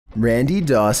Randy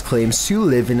Doss claims to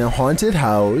live in a haunted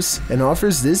house and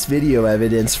offers this video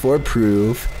evidence for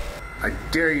proof. I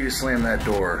dare you to slam that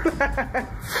door.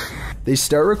 They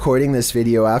start recording this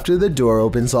video after the door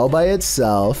opens all by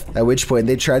itself, at which point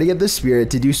they try to get the spirit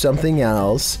to do something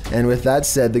else, and with that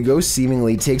said, the ghost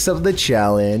seemingly takes up the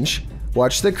challenge.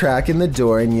 Watch the crack in the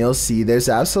door and you'll see there's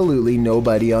absolutely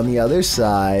nobody on the other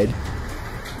side.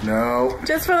 No.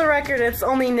 Just for the record, it's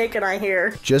only Nick and I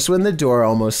here. Just when the door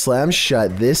almost slams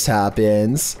shut, this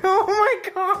happens. Oh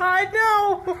my god,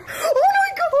 no! Oh my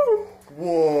god!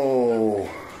 Whoa.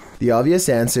 The obvious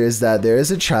answer is that there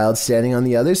is a child standing on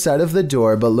the other side of the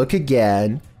door, but look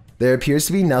again. There appears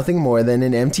to be nothing more than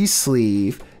an empty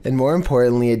sleeve, and more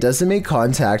importantly, it doesn't make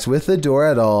contact with the door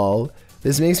at all.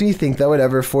 This makes me think that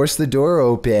whatever forced the door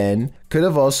open could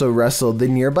have also wrestled the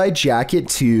nearby jacket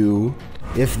too.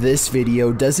 If this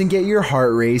video doesn't get your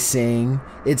heart racing,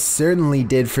 it certainly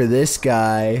did for this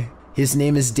guy. His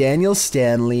name is Daniel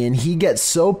Stanley, and he gets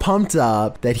so pumped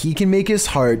up that he can make his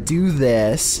heart do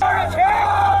this.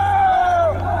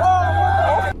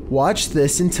 Watch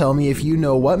this and tell me if you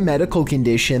know what medical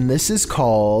condition this is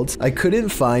called. I couldn't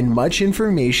find much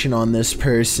information on this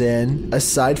person,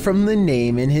 aside from the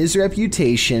name and his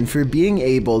reputation for being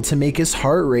able to make his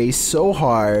heart race so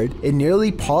hard, it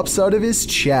nearly pops out of his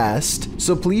chest.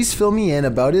 So please fill me in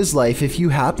about his life if you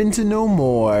happen to know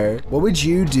more. What would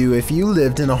you do if you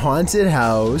lived in a haunted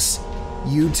house?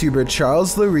 YouTuber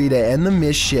Charles Larita and the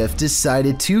Mischief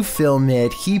decided to film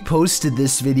it. He posted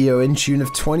this video in June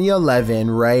of 2011,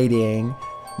 writing,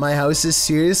 "My house is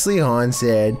seriously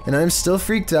haunted, and I'm still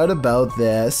freaked out about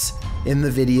this." In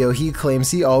the video, he claims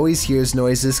he always hears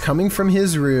noises coming from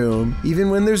his room,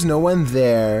 even when there's no one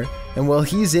there, and while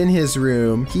he's in his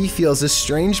room, he feels a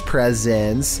strange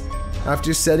presence.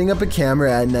 After setting up a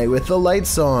camera at night with the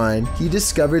lights on, he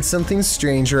discovered something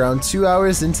strange around 2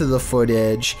 hours into the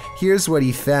footage. Here's what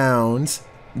he found.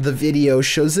 The video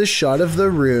shows a shot of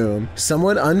the room,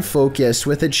 somewhat unfocused,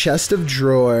 with a chest of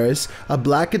drawers, a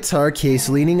black guitar case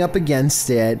leaning up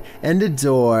against it, and a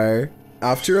door.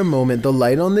 After a moment, the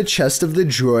light on the chest of the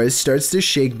drawers starts to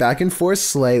shake back and forth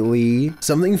slightly.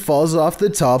 Something falls off the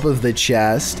top of the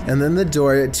chest, and then the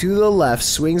door to the left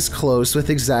swings close with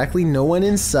exactly no one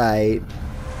in sight.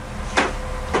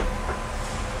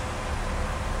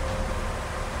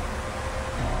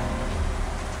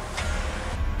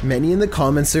 Many in the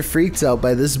comments are freaked out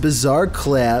by this bizarre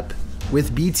clip,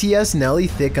 with BTS Nelly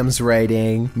Thickums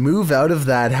writing, "Move out of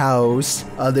that house."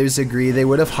 Others agree they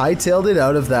would have hightailed it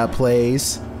out of that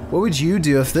place. What would you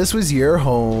do if this was your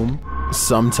home?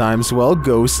 Sometimes while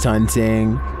ghost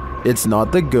hunting, it's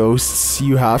not the ghosts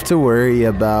you have to worry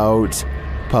about.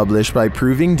 Published by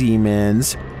Proving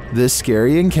Demons, this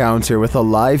scary encounter with a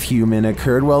live human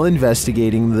occurred while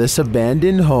investigating this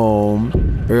abandoned home.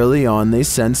 Early on, they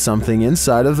sensed something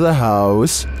inside of the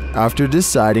house. After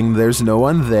deciding there's no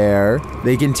one there,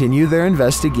 they continue their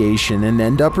investigation and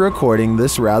end up recording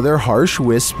this rather harsh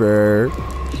whisper.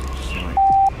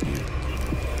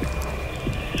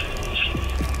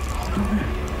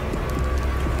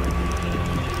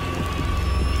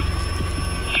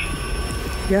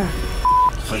 Yeah.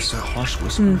 Place that harsh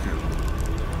whisper.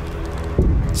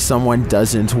 Someone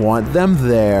doesn't want them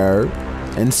there.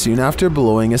 And soon after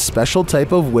blowing a special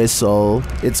type of whistle,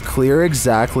 it's clear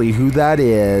exactly who that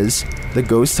is. The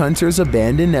ghost hunters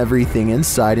abandon everything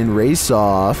inside and race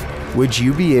off. Would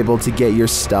you be able to get your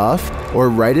stuff or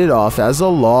write it off as a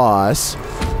loss?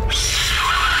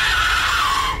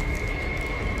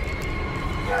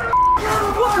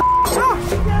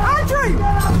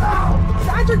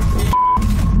 Andrew!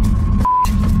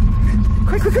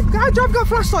 Quick, Andrew, I've got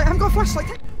a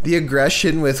flashlight, The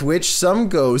aggression with which some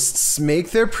ghosts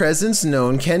make their presence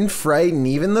known can frighten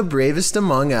even the bravest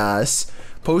among us.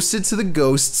 Posted to the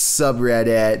Ghosts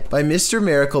subreddit by Mr.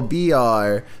 Miracle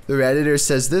BR. The redditor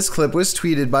says this clip was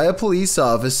tweeted by a police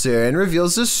officer and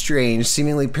reveals a strange,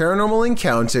 seemingly paranormal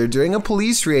encounter during a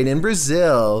police raid in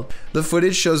Brazil. The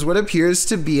footage shows what appears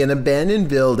to be an abandoned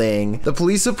building. The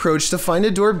police approach to find a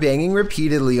door banging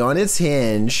repeatedly on its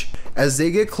hinge. As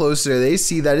they get closer, they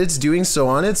see that it's doing so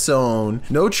on its own.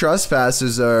 No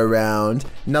trespassers are around.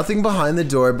 Nothing behind the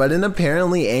door but an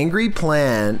apparently angry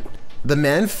plant. The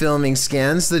man filming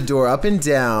scans the door up and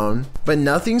down, but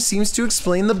nothing seems to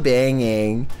explain the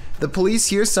banging. The police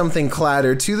hear something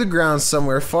clatter to the ground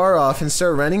somewhere far off and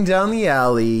start running down the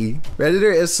alley.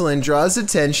 Redditor Islin draws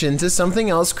attention to something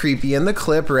else creepy in the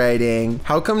clip, writing,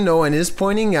 "How come no one is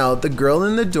pointing out the girl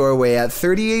in the doorway at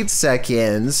 38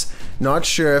 seconds? Not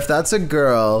sure if that's a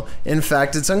girl. In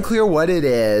fact, it's unclear what it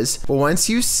is, but once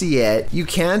you see it, you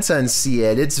can't unsee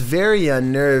it. It's very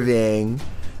unnerving."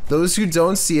 Those who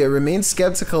don't see it remain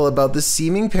skeptical about the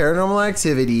seeming paranormal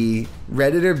activity.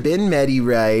 Redditor Bin Medi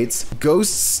writes,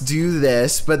 "Ghosts do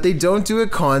this, but they don't do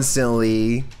it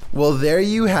constantly." Well, there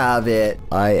you have it.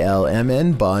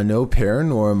 ILMN Bono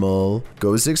Paranormal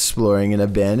goes exploring an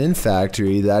abandoned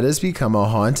factory that has become a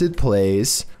haunted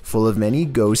place, full of many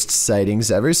ghost sightings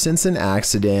ever since an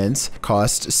accident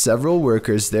cost several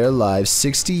workers their lives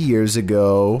 60 years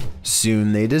ago.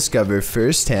 Soon they discover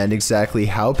firsthand exactly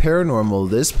how paranormal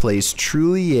this place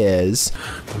truly is.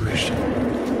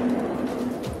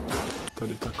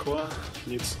 Tady taková,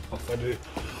 nic a tady...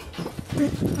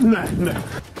 Ne.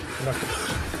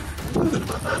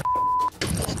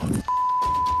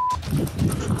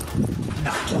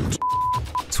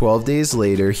 12 days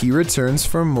later, he returns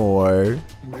for more.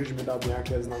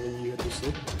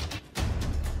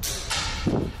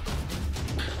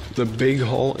 The big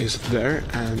hole is there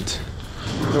and...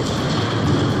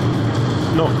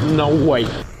 No way.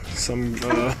 Some,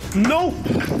 no!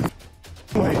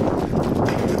 Way.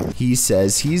 He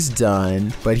says he's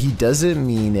done, but he doesn't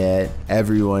mean it.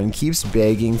 Everyone keeps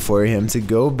begging for him to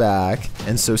go back,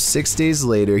 and so 6 days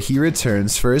later he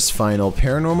returns for his final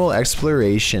paranormal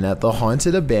exploration at the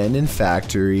haunted abandoned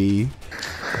factory.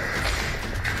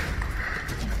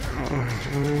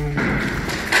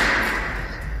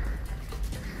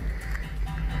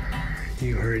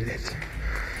 You heard it.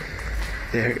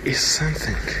 There is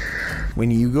something.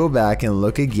 When you go back and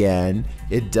look again,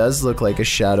 it does look like a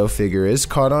shadow figure is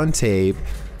caught on tape.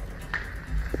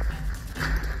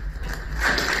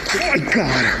 Oh my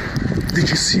god! Did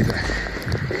you see that?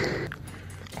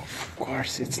 Of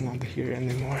course it's not here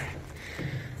anymore.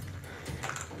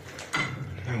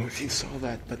 No, he saw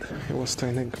that, but it was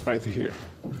standing right here.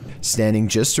 Standing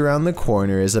just around the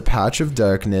corner is a patch of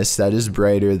darkness that is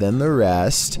brighter than the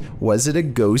rest. Was it a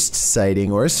ghost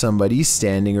sighting or somebody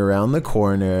standing around the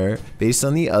corner? Based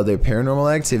on the other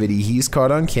paranormal activity he's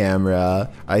caught on camera,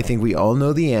 I think we all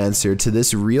know the answer to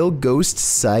this real ghost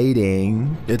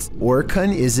sighting. It's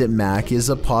Orkun Izitmak is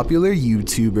a popular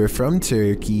YouTuber from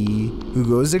Turkey who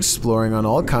goes exploring on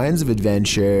all kinds of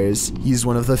adventures. He's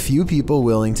one of the few people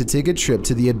willing to take a trip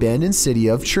to the abandoned city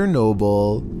of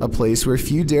Chernobyl, a place where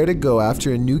few dare to go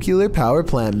after a nuclear power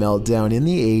plant meltdown in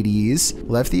the 80s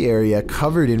left the area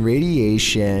covered in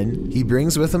radiation. He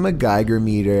brings with him a Geiger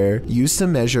meter used to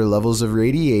measure levels of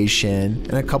radiation,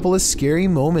 and a couple of scary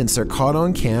moments are caught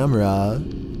on camera.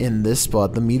 In this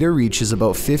spot, the meter reaches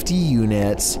about 50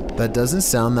 units. That doesn't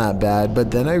sound that bad, but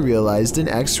then I realized an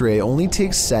X-ray only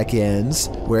takes seconds,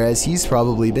 whereas he's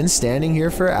probably been standing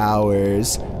here for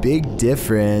hours. Big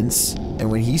difference. And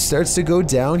when he starts to go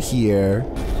down here...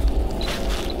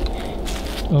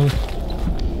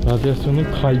 Radyasyonun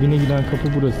kalbine giden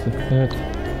kapı burası. Evet.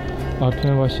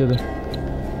 Artmaya başladı.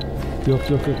 Yok,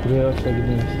 buraya asla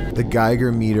gidemeyiz. The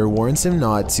Geiger meter warns him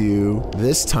not to.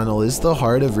 This tunnel is the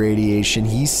heart of radiation,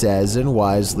 he says, and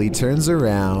wisely turns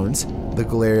around. The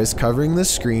glare is covering the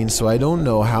screen, so I don't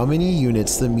know how many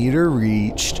units the meter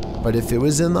reached, but if it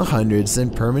was in the hundreds, then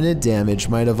permanent damage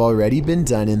might have already been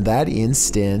done in that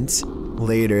instant.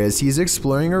 Later, as he's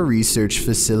exploring a research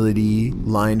facility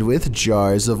lined with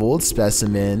jars of old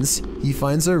specimens, he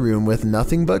finds a room with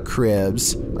nothing but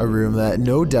cribs, a room that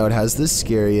no doubt has the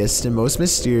scariest and most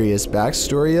mysterious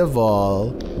backstory of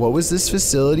all. What was this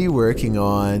facility working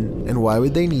on, and why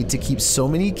would they need to keep so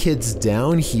many kids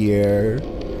down here?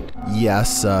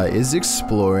 Yasa is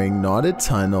exploring not a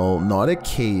tunnel, not a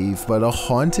cave, but a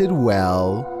haunted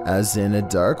well, as in a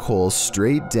dark hole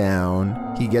straight down.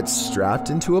 He gets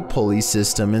strapped into a pulley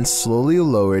system and slowly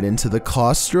lowered into the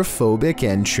claustrophobic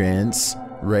entrance.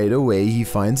 Right away, he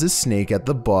finds a snake at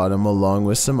the bottom along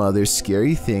with some other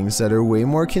scary things that are way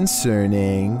more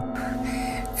concerning.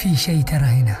 في شيء ترى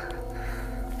هنا.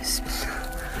 بسم الله.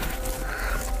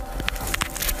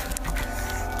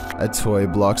 A toy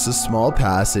blocks a small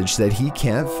passage that he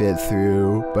can't fit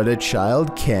through, but a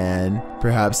child can.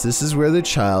 Perhaps this is where the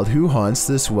child who haunts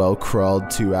this well crawled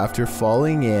to after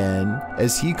falling in.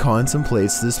 As he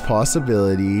contemplates this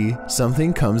possibility,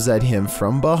 something comes at him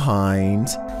from behind.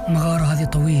 المغارة هذه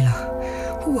طويلة.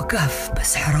 هو كهف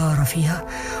بس حرارة فيها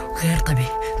غير طبيعي.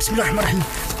 بسم الله الرحمن الرحيم.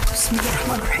 بسم الله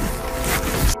الرحمن الرحيم.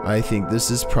 I think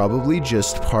this is probably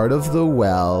just part of the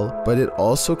well, but it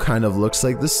also kind of looks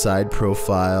like the side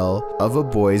profile of a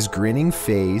boy's grinning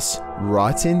face,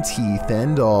 rotten teeth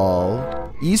and all.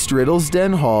 East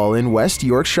Riddlesden Hall in West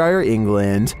Yorkshire,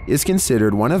 England, is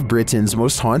considered one of Britain's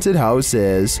most haunted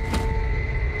houses.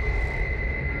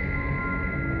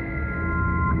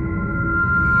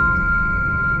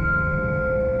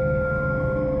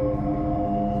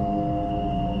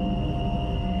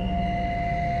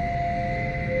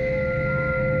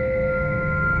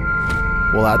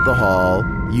 growl at the hall.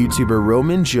 YouTuber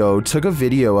Roman Joe took a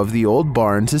video of the old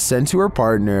barn to send to her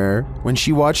partner. When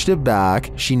she watched it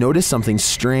back, she noticed something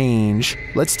strange.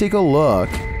 Let's take a look.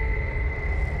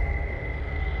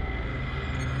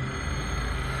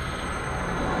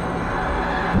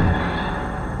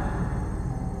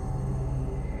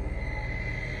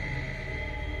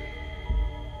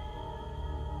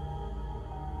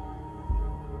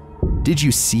 Did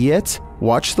you see it?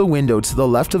 Watch the window to the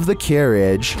left of the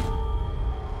carriage.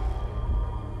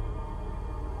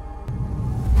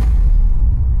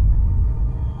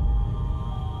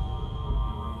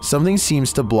 Something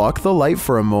seems to block the light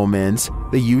for a moment.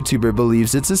 The YouTuber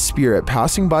believes it's a spirit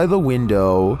passing by the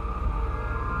window.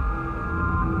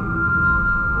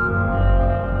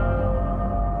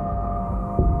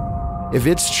 If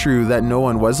it's true that no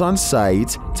one was on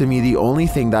site, to me the only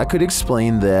thing that could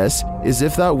explain this is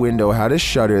if that window had a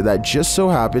shutter that just so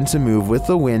happened to move with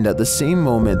the wind at the same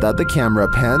moment that the camera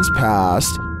pans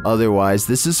past. Otherwise,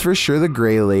 this is for sure the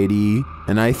Grey Lady,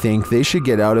 and I think they should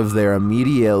get out of there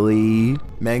immediately.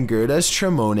 Mangurdas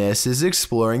Tremonis is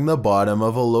exploring the bottom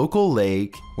of a local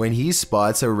lake when he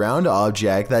spots a round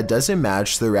object that doesn't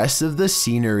match the rest of the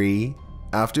scenery.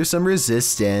 After some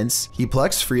resistance, he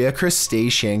plucks free a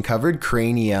crustacean-covered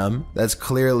cranium that's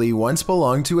clearly once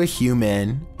belonged to a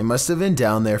human. It must have been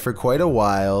down there for quite a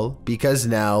while, because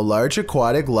now large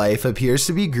aquatic life appears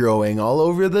to be growing all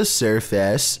over the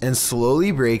surface and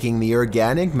slowly breaking the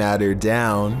organic matter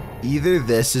down. Either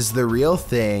this is the real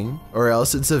thing, or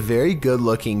else it's a very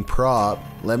good-looking prop.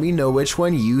 Let me know which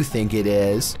one you think it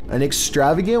is. An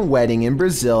extravagant wedding in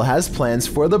Brazil has plans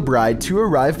for the bride to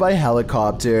arrive by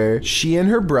helicopter. She and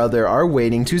her brother are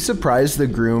waiting to surprise the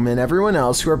groom and everyone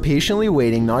else who are patiently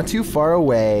waiting not too far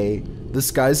away. The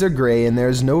skies are gray and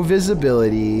there's no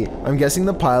visibility. I'm guessing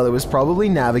the pilot was probably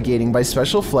navigating by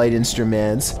special flight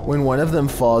instruments when one of them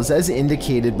falls, as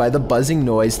indicated by the buzzing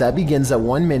noise that begins at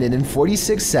 1 minute and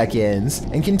 46 seconds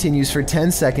and continues for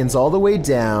 10 seconds all the way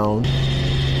down.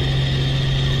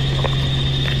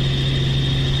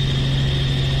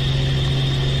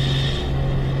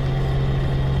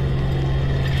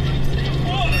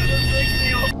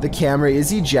 The camera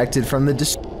is ejected from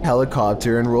the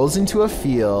helicopter and rolls into a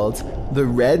field. The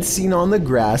red seen on the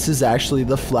grass is actually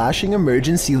the flashing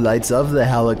emergency lights of the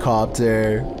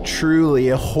helicopter. Truly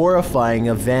a horrifying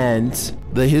event.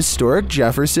 The historic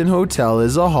Jefferson Hotel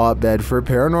is a hotbed for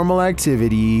paranormal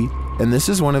activity, and this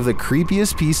is one of the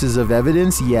creepiest pieces of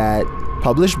evidence yet.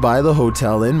 Published by the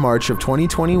hotel in March of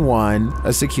 2021,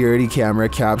 a security camera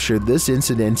captured this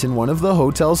incident in one of the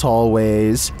hotel's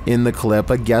hallways. In the clip,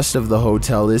 a guest of the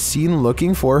hotel is seen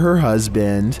looking for her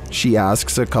husband. She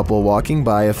asks a couple walking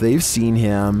by if they've seen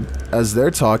him. As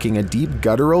they're talking, a deep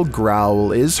guttural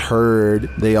growl is heard.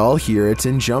 They all hear it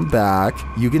and jump back.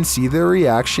 You can see their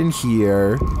reaction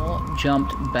here. All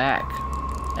jumped back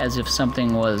as if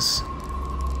something was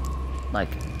like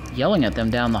yelling at them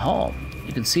down the hall.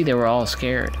 You could see they were all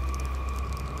scared.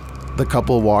 The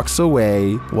couple walks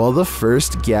away, while the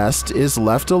first guest is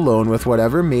left alone with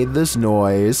whatever made this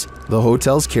noise. The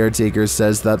hotel's caretaker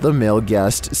says that the male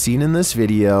guest seen in this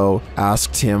video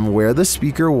asked him where the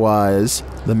speaker was.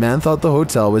 The man thought the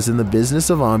hotel was in the business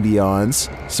of ambiance,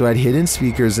 so had hidden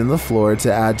speakers in the floor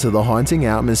to add to the haunting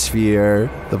atmosphere.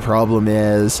 The problem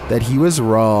is that he was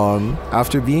wrong.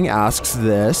 After being asked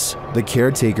this, the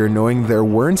caretaker, knowing there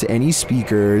weren't any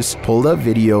speakers, pulled up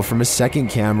video from a second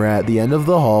camera at the end of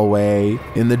the hallway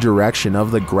in the direction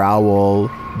of the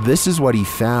growl. This is what he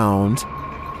found.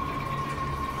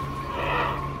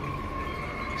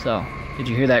 So, did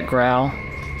you hear that growl?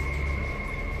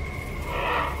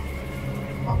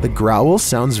 The growl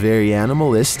sounds very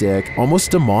animalistic,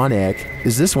 almost demonic.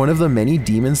 Is this one of the many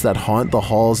demons that haunt the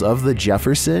halls of the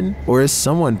Jefferson? Or is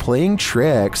someone playing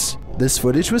tricks? This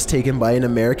footage was taken by an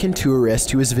American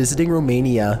tourist who was visiting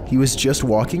Romania. He was just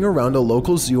walking around a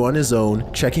local zoo on his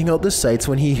own, checking out the sights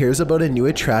when he hears about a new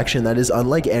attraction that is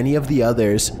unlike any of the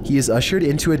others. He is ushered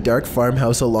into a dark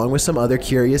farmhouse along with some other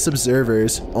curious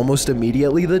observers. Almost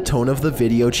immediately, the tone of the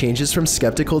video changes from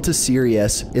skeptical to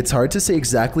serious. It's hard to say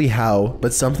exactly how,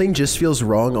 but something just feels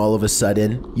wrong all of a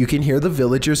sudden. You can hear the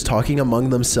villagers talking among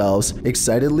themselves,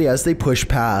 excitedly as they push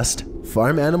past.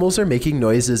 Farm animals are making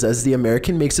noises as the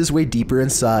American makes his way deeper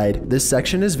inside. This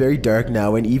section is very dark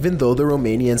now, and even though the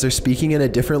Romanians are speaking in a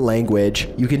different language,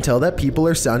 you can tell that people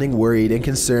are sounding worried and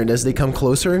concerned as they come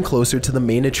closer and closer to the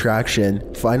main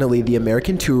attraction. Finally, the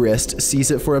American tourist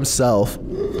sees it for himself.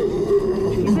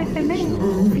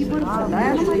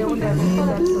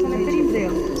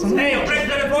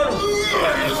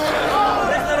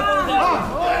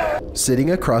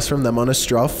 Sitting across from them on a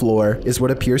straw floor is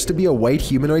what appears to be a white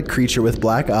humanoid creature with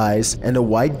black eyes and a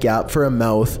wide gap for a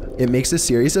mouth. It makes a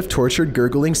series of tortured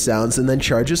gurgling sounds and then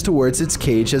charges towards its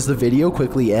cage as the video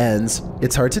quickly ends.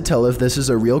 It's hard to tell if this is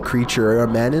a real creature or a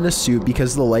man in a suit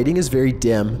because the lighting is very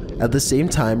dim. At the same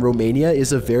time, Romania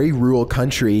is a very rural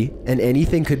country, and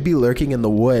anything could be lurking in the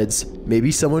woods.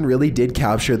 Maybe someone really did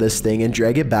capture this thing and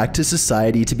drag it back to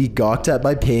society to be gawked at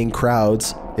by paying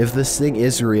crowds. If this thing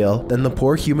is real, then the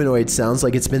poor humanoid sounds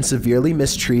like it's been severely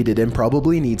mistreated and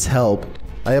probably needs help.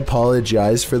 I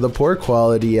apologize for the poor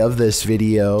quality of this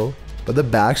video, but the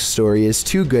backstory is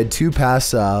too good to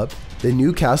pass up. The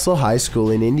Newcastle High School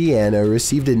in Indiana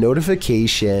received a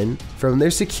notification from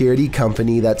their security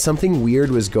company that something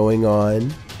weird was going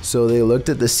on. So they looked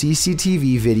at the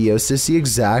CCTV videos to see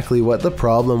exactly what the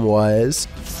problem was.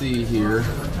 See here,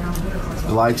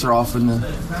 the lights are off in the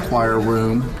choir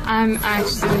room. I'm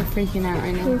actually freaking out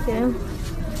right now. Me too.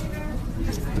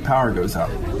 The power goes out.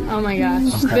 Oh my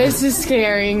gosh, Okay. This is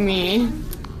scaring me.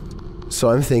 So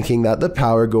I'm thinking that the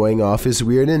power going off is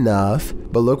weird enough,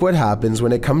 but look what happens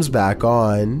when it comes back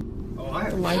on.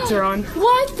 The lights are on.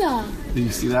 What the? Do you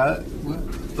see that?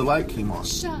 The light came on.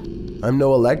 I'm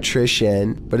no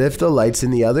electrician, but if the lights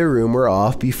in the other room were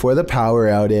off before the power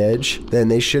outage, then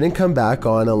they shouldn't come back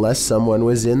on unless someone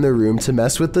was in the room to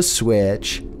mess with the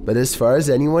switch. But as far as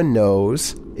anyone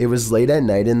knows, it was late at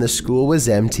night and the school was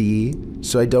empty,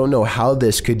 so I don't know how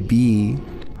this could be.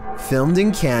 Filmed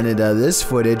in Canada, this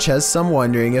footage has some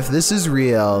wondering if this is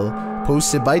real.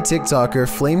 Posted by TikToker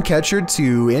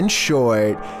Flamecatcher2. In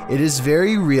short, it is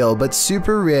very real but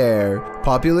super rare.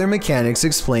 Popular Mechanics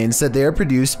explains that they are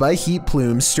produced by heat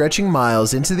plumes stretching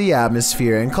miles into the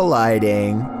atmosphere and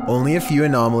colliding. Only a few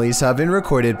anomalies have been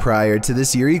recorded prior to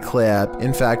this eerie clip.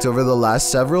 In fact, over the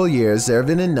last several years, there have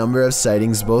been a number of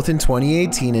sightings both in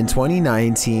 2018 and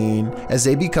 2019. As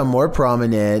they become more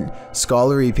prominent,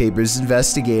 scholarly papers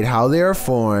investigate how they are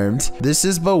formed. This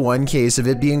is but one case of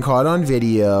it being caught on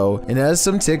video, and as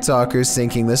some TikTokers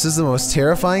thinking this is the most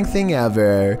terrifying thing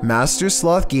ever, Master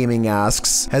Sloth Gaming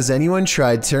asks, has anyone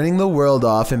tried turning the world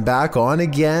off and back on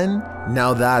again?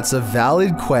 Now that's a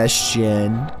valid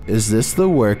question. Is this the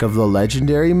work of the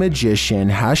legendary magician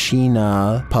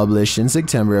Hashina, published in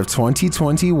September of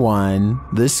 2021?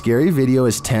 This scary video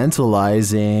is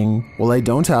tantalizing. While I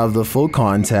don't have the full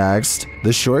context,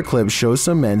 the short clip shows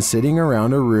some men sitting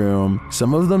around a room.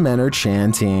 Some of the men are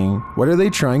chanting. What are they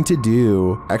trying to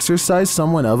do? Exorcise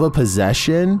someone of a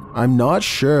possession? I'm not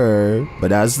sure.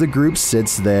 But as the group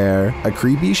sits there, a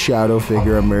creepy shadow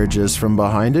figure emerges from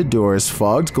behind a door's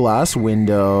fogged glass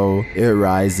window. It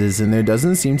rises and there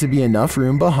doesn't seem to be enough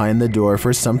room behind the door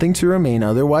for something to remain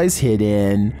otherwise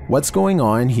hidden. What's going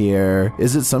on here?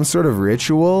 Is it some sort of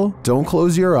ritual? Don't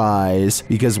close your eyes,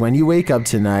 because when you wake up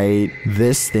tonight,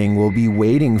 this thing will be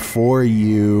waiting for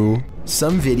you.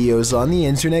 Some videos on the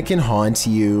internet can haunt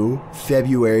you.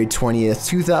 February 20th,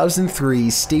 2003,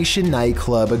 Station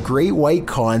Nightclub, a Great White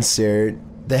concert.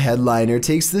 The headliner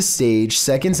takes the stage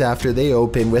seconds after they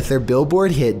open with their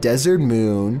Billboard hit Desert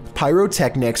Moon.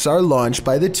 Pyrotechnics are launched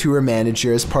by the tour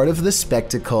manager as part of the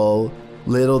spectacle.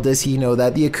 Little does he know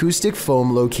that the acoustic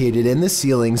foam located in the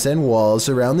ceilings and walls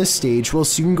around the stage will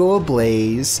soon go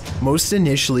ablaze. Most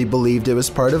initially believed it was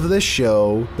part of the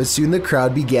show, but soon the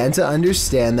crowd began to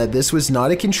understand that this was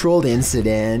not a controlled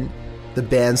incident. The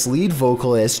band's lead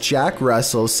vocalist, Jack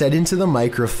Russell, said into the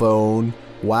microphone,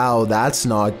 "Wow, that's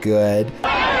not good,"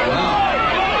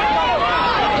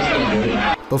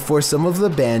 before some of the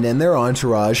band and their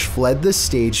entourage fled the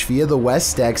stage via the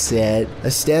west exit.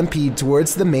 A stampede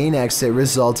towards the main exit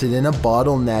resulted in a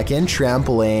bottleneck and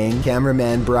trampling.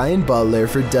 Cameraman Brian Butler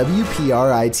for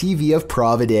WPRI TV of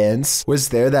Providence was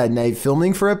there that night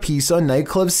filming for a piece on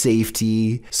nightclub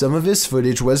safety. Some of his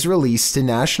footage was released to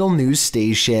national news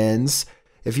stations.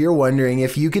 If you're wondering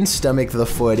if you can stomach the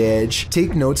footage,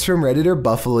 take notes from Redditor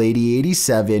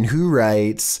Buffalady87, who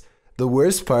writes, "The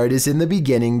worst part is in the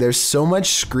beginning there's so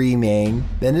much screaming.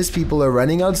 Then as people are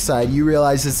running outside you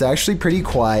realize it's actually pretty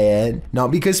quiet. Not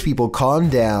because people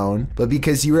calmed down, but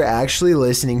because you were actually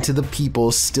listening to the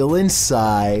people still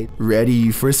inside." Ready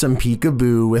for some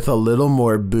peekaboo with a little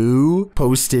more boo?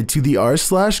 Posted to the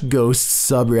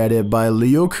r/ghosts subreddit by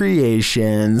Leo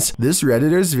Creations. This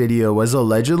Redditor's video was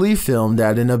allegedly filmed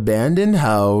at an abandoned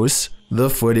house. The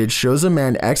footage shows a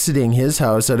man exiting his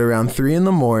house at around 3 in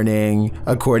the morning,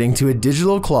 according to a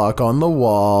digital clock on the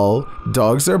wall.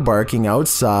 Dogs are barking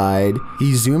outside.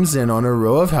 He zooms in on a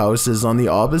row of houses on the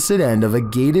opposite end of a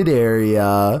gated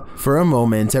area. For a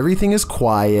moment, everything is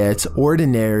quiet,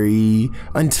 ordinary,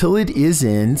 until it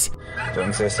isn't.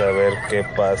 Entonces a ver qué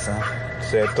pasa.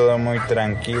 Se ve todo muy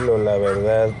tranquilo, la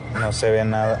verdad. No se ve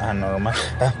nada anormal.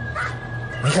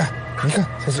 Mija,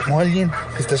 se asomó alguien.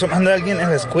 Se está asomando alguien en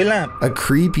la escuela. A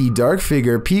creepy dark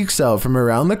figure peeks out from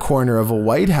around the corner of a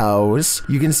white house.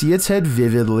 You can see its head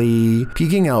vividly,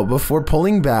 peeking out before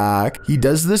pulling back. He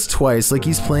does this twice like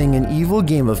he's playing an evil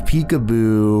game of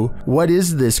peekaboo. What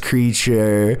is this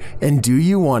creature? And do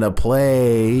you want to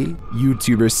play?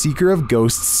 YouTuber Seeker of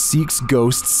Ghosts seeks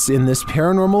ghosts in this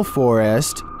paranormal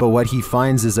forest, but what he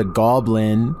finds is a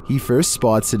goblin. He first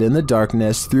spots it in the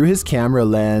darkness through his camera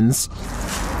lens.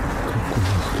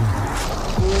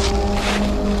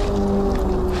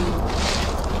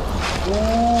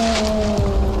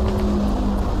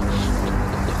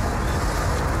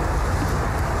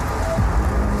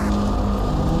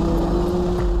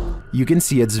 You can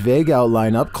see its vague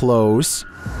outline up close.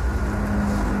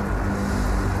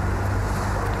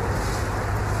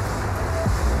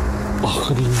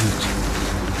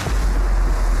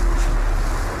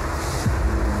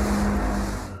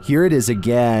 Here it is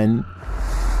again.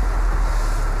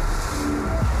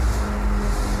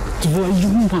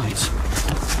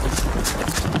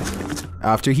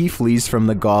 After he flees from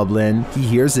the goblin, he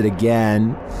hears it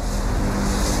again.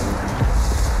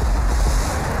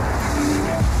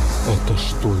 Это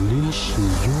что, леший?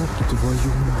 Ёб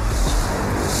твою мать.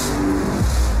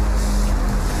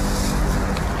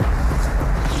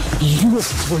 Ёб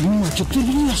твою мать, это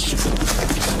леший!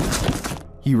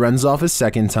 He runs off a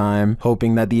second time,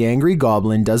 hoping that the angry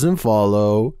goblin doesn't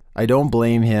follow. I don't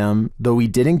blame him, though we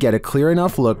didn't get a clear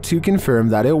enough look to confirm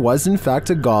that it was in fact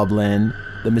a goblin.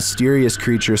 The mysterious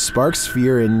creature sparks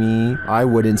fear in me. I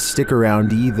wouldn't stick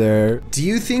around either. Do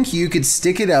you think you could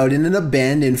stick it out in an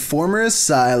abandoned former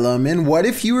asylum, and what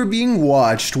if you were being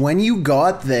watched when you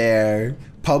got there?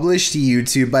 Published to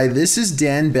YouTube by This Is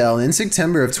Dan Bell in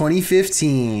September of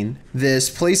 2015. This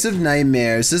Place of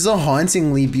Nightmares is a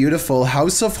hauntingly beautiful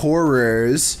house of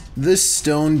horrors. The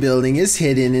stone building is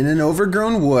hidden in an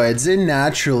overgrown woods, and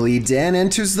naturally, Dan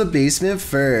enters the basement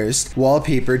first,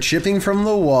 wallpaper chipping from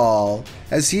the wall.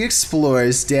 As he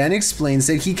explores, Dan explains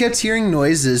that he kept hearing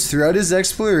noises throughout his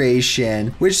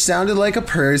exploration, which sounded like a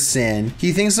person.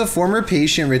 He thinks a former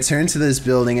patient returned to this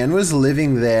building and was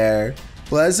living there.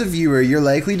 Well, as a viewer, you're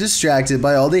likely distracted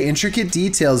by all the intricate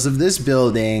details of this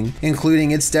building,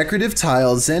 including its decorative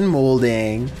tiles and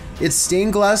molding, its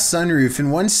stained glass sunroof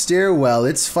and one stairwell,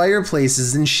 its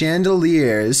fireplaces and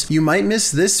chandeliers. You might miss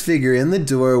this figure in the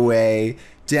doorway.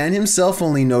 Dan himself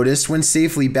only noticed when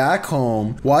safely back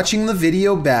home, watching the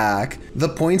video back. The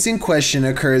point in question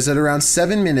occurs at around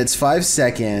 7 minutes 5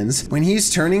 seconds, when he's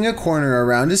turning a corner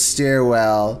around a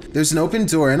stairwell. There's an open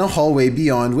door in a hallway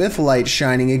beyond with light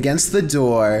shining against the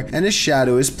door, and a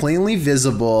shadow is plainly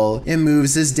visible. It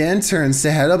moves as Dan turns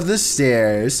to head up the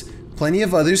stairs. Plenty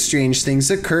of other strange things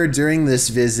occurred during this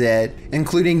visit,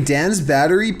 including Dan's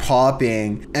battery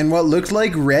popping, and what looked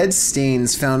like red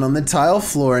stains found on the tile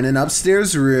floor in an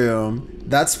upstairs room.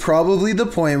 That's probably the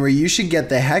point where you should get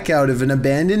the heck out of an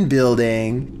abandoned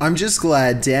building. I'm just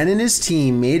glad Dan and his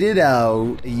team made it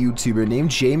out. A YouTuber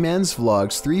named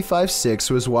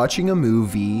JMansVlogs356 was watching a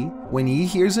movie. When he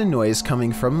hears a noise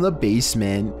coming from the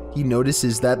basement, he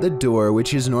notices that the door,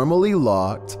 which is normally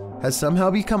locked, has somehow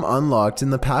become unlocked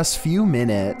in the past few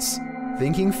minutes.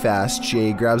 Thinking fast,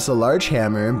 Jay grabs a large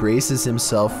hammer and braces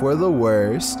himself for the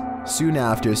worst. Soon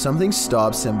after, something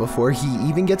stops him before he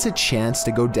even gets a chance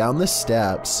to go down the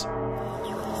steps.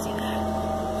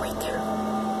 Right there.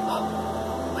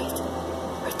 Oh, wait.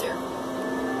 Right there.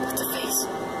 That's a face.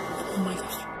 Oh my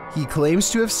gosh. He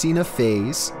claims to have seen a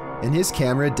face, and his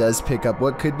camera does pick up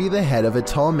what could be the head of a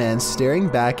tall man staring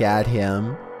back at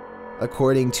him.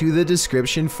 According to the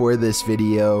description for this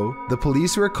video, the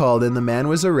police were called and the man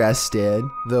was arrested,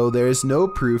 though there is no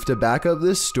proof to back up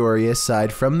this story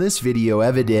aside from this video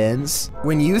evidence.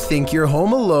 When you think you're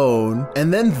home alone,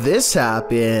 and then this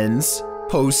happens.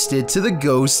 Posted to the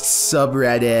Ghosts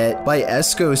subreddit by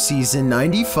Esco Season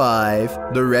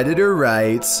 95, the Redditor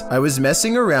writes, I was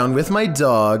messing around with my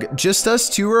dog, just us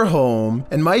two were home,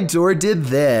 and my door did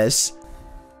this.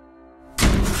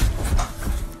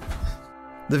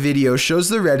 The video shows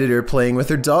the Redditor playing with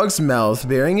her dog's mouth,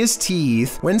 baring his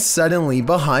teeth, when suddenly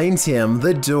behind him,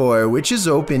 the door, which is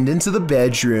opened into the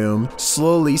bedroom,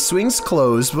 slowly swings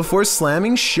closed before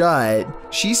slamming shut.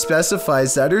 She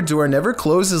specifies that her door never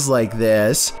closes like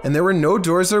this, and there were no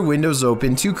doors or windows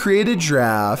open to create a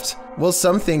draft. While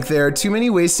some think there are too many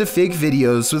ways to fake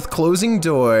videos with closing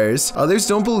doors, others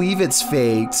don't believe it's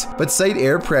faked, but cite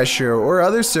air pressure or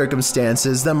other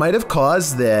circumstances that might have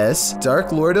caused this.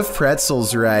 Dark Lord of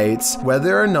Pretzels writes,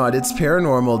 whether or not it's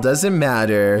paranormal doesn't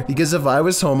matter, because if I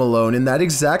was home alone and that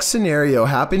exact scenario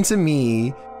happened to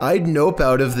me, I'd nope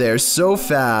out of there so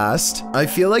fast. I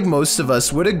feel like most of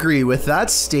us would agree with that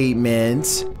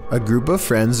statement. A group of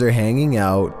friends are hanging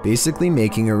out, basically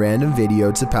making a random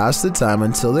video to pass the time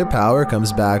until their power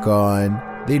comes back on.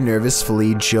 They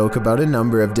nervously joke about a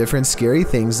number of different scary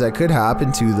things that could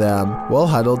happen to them while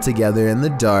huddled together in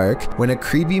the dark when a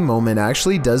creepy moment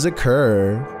actually does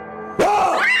occur.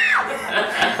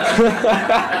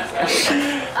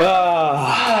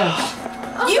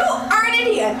 You are an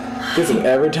idiot! This is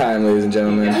every time, ladies and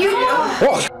gentlemen. You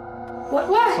Oh! What?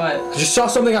 I just saw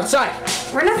something outside!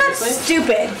 We're not that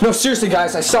stupid! No, seriously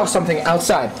guys, I saw something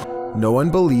outside. No one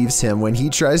believes him when he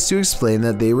tries to explain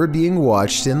that they were being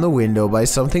watched in the window by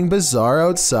something bizarre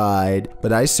outside,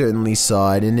 but I certainly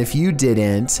saw it, and if you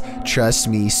didn't, trust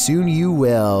me, soon you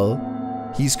will.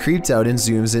 He's creeped out and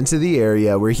zooms into the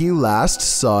area where he last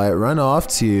saw it run off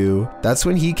to. That's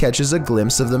when he catches a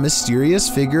glimpse of the mysterious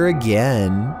figure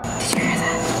again.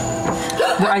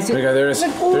 I see. There it is. See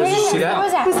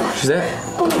that? She's there.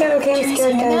 Oh my god, okay, I'm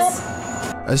scared, guys.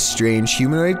 A strange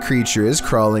humanoid creature is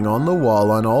crawling on the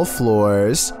wall on all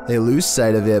floors. They lose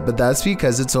sight of it, but that's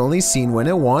because it's only seen when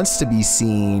it wants to be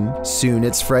seen. Soon,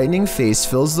 its frightening face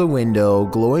fills the window,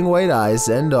 glowing white eyes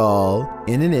and all.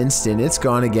 In an instant, it's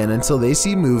gone again until they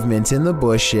see movement in the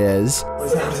bushes. What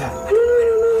is that? What is that? I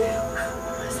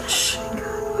don't know. Shh.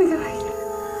 Oh my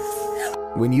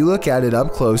god. When you look at it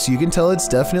up close, you can tell it's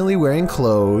definitely wearing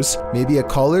clothes, maybe a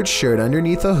collared shirt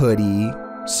underneath a hoodie.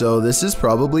 So this is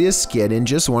probably a skit in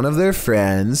just one of their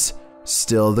friends.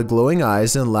 Still, the glowing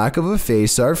eyes and lack of a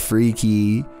face are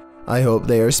freaky. I hope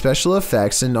they are special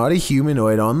effects and not a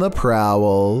humanoid on the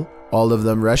prowl. All of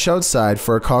them rush outside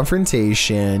for a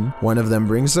confrontation. One of them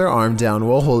brings their arm down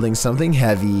while holding something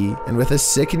heavy, and with a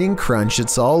sickening crunch,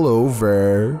 it's all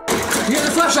over. You get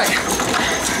the flashlight!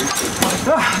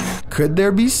 Could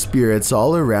there be spirits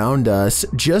all around us,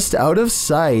 just out of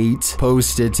sight?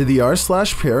 Posted to the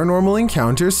r/paranormal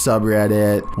encounters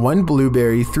subreddit. One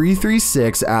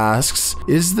Blueberry336 asks,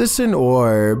 is this an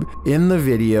orb? In the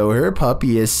video, her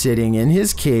puppy is sitting in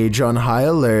his cage on high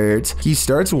alert. He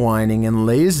starts whining and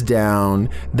lays down.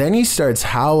 Then he starts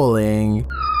howling.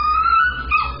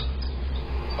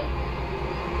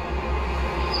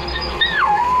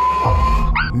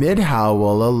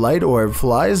 Mid-howl, a light orb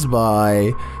flies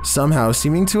by, somehow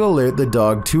seeming to alert the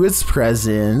dog to its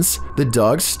presence. The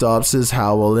dog stops his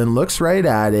howl and looks right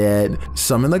at it.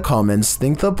 Some in the comments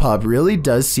think the pup really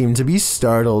does seem to be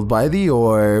startled by the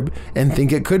orb and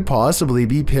think it could possibly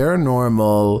be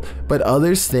paranormal, but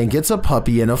others think it's a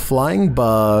puppy and a flying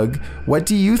bug. What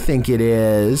do you think it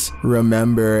is?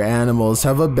 Remember, animals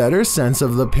have a better sense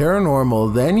of the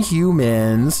paranormal than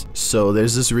humans. So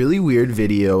there's this really weird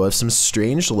video of some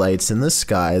strange lights in the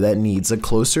sky that needs a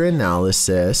closer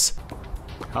analysis.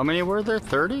 How many were there?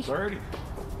 30? 30.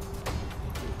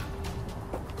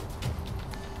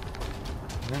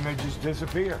 Then they just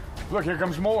disappear. Look, here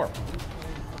comes more.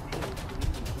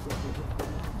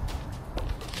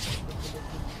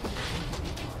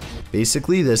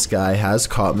 Basically, this guy has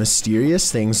caught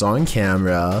mysterious things on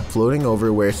camera floating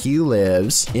over where he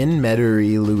lives in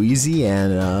Metairie,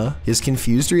 Louisiana. His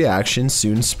confused reaction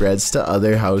soon spreads to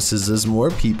other houses as more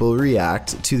people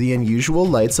react to the unusual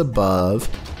lights above.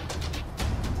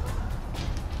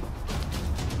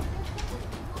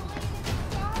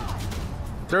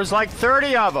 There's like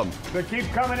 30 of them. They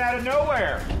keep coming out of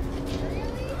nowhere.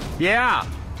 Yeah,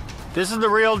 this is the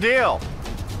real deal.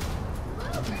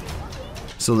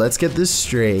 So let's get this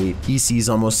straight. He sees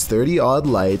almost 30 odd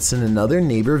lights and another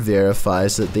neighbor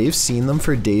verifies that they've seen them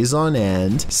for days on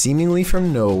end, seemingly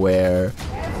from nowhere.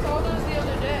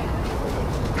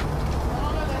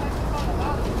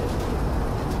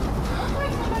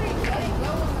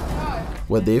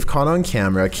 What they've caught on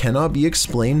camera cannot be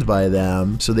explained by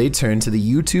them, so they turn to the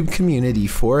YouTube community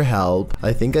for help.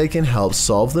 I think I can help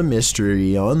solve the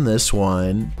mystery on this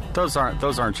one. Those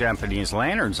aren't Japanese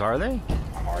lanterns, are they?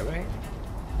 Are they?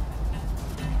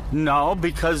 No,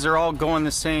 because they're all going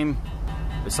the same.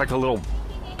 It's like a little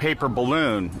paper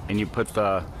balloon, and you put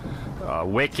the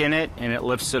wick in it, and it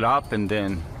lifts it up, and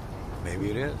then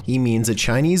Maybe it is. He means a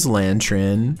Chinese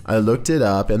lantern. I looked it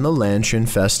up and the Lantern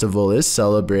Festival is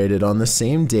celebrated on the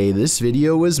same day this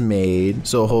video was made,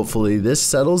 so hopefully this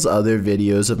settles other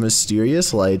videos of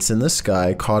mysterious lights in the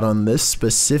sky caught on this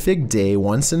specific day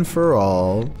once and for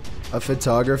all. A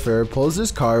photographer pulls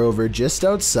his car over just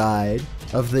outside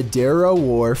of the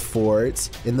Darawar Fort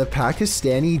in the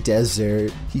Pakistani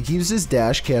desert. He keeps his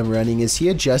dash cam running as he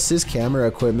adjusts his camera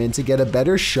equipment to get a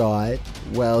better shot.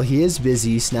 While he is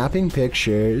busy snapping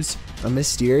pictures, a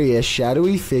mysterious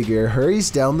shadowy figure hurries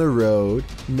down the road.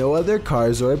 No other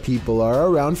cars or people are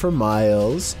around for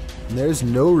miles, and there's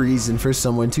no reason for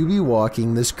someone to be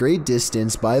walking this great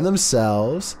distance by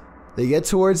themselves. They get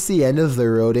towards the end of the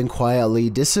road and quietly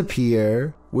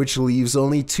disappear, which leaves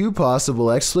only two possible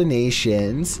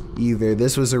explanations. Either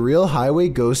this was a real highway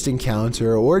ghost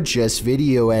encounter or just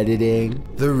video editing.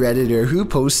 The Redditor who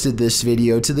posted this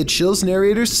video to the Chills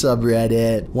Narrator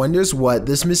subreddit wonders what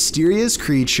this mysterious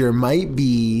creature might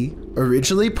be.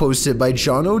 Originally posted by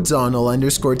John O'Donnell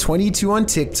 _22 on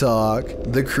TikTok,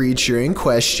 the creature in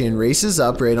question races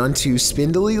upright on two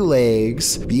spindly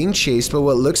legs, being chased by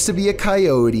what looks to be a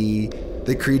coyote.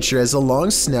 The creature has a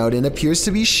long snout and appears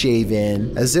to be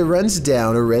shaven. As it runs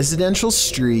down a residential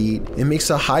street, it makes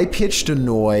a high-pitched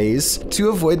noise to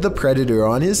avoid the predator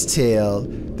on his tail.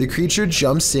 The creature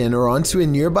jumps in or onto a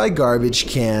nearby garbage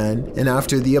can, and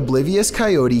after the oblivious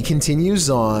coyote continues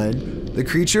on, the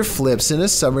creature flips in a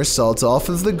somersault off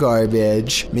of the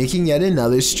garbage, making yet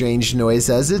another strange noise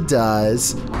as it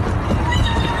does.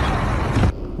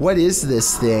 What is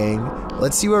this thing?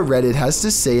 Let's see what Reddit has to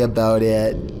say about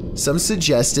it. Some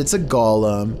suggest it's a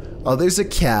golem, others a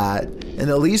cat, and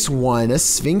at least one a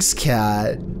sphinx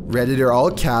cat. Redditor all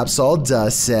caps all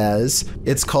dust says,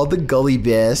 it's called the Gully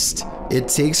Beast. It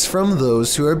takes from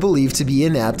those who are believed to be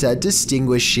inept at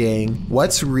distinguishing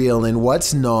what's real and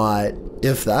what's not.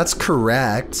 If that's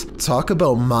correct, talk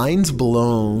about mind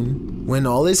blown. When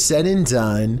all is said and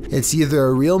done, it's either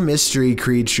a real mystery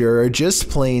creature or just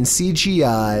plain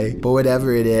CGI, but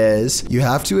whatever it is, you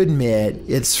have to admit,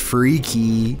 it's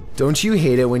freaky. Don't you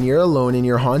hate it when you're alone in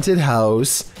your haunted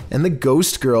house and the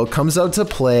ghost girl comes out to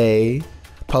play?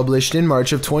 Published in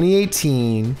March of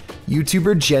 2018,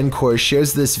 YouTuber Gencor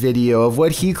shares this video of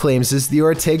what he claims is the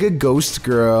Ortega ghost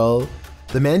girl.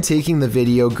 The man taking the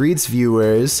video greets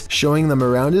viewers, showing them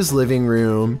around his living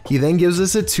room. He then gives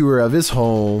us a tour of his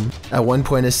home. At one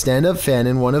point, a stand-up fan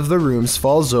in one of the rooms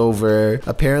falls over,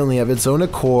 apparently of its own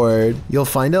accord. You'll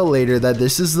find out later that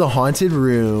this is the haunted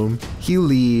room. He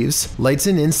leaves, lights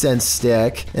an incense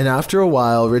stick, and after a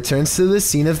while returns to the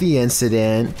scene of the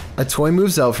incident. A toy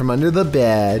moves out from under the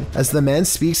bed as the man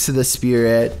speaks to the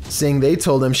spirit, saying they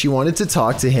told him she wanted to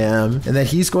talk to him and that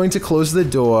he's going to close the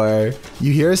door.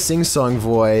 You hear a sing-song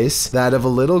voice, that of a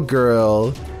little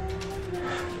girl.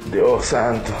 Dios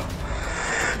santo.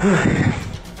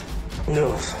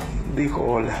 Dios dijo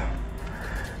hola.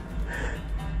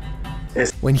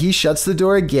 When he shuts the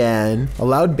door again, a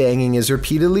loud banging is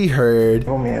repeatedly heard.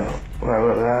 No miedo, la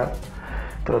verdad.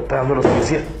 Tratando lo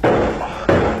suficiente.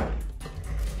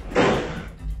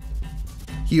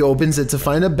 He opens it to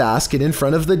find a basket in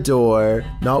front of the door,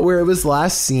 not where it was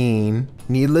last seen.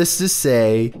 Needless to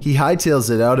say, he hightails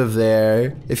it out of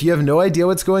there. If you have no idea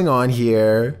what's going on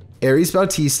here, Aries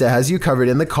Bautista has you covered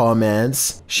in the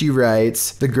comments. She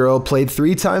writes, the girl played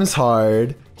 3 times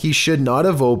hard. He should not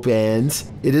have opened.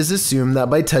 It is assumed that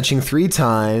by touching 3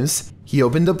 times, he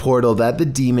opened a portal that the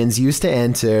demons used to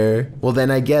enter. Well then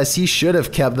I guess he should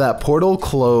have kept that portal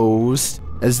closed.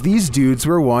 As these dudes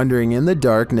were wandering in the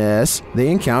darkness, they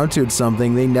encountered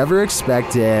something they never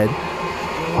expected.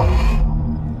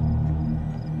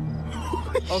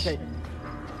 Okay.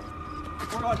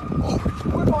 We're on.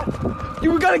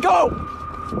 We gotta go!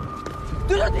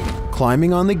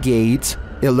 Climbing on the gate,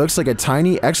 it looks like a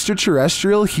tiny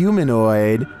extraterrestrial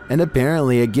humanoid, and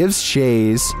apparently it gives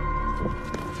chase.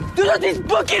 Dude, he's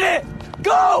booking it!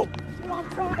 Go! I'm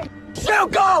trying.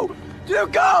 Dude, go!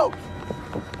 Dude, go!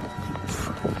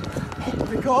 Oh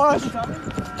my gosh!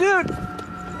 Dude!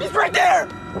 He's right there!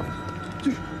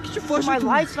 Dude, get your flashlight. My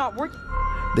light's not working.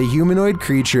 The humanoid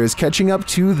creature is catching up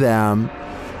to them.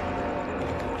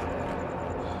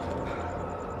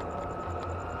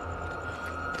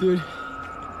 Dude.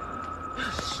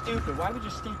 Stupid, why would you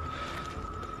stand?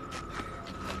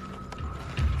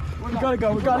 We gotta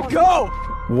go, we gotta go!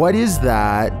 What is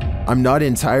that? I'm not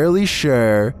entirely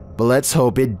sure, but let's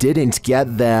hope it didn't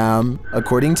get them.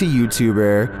 According to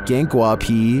YouTuber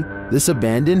Gankwapi, this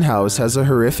abandoned house has a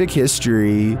horrific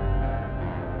history.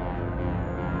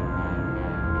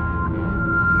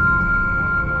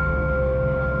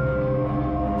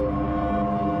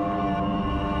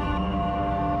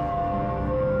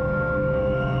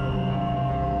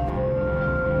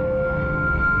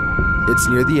 It's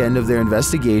near the end of their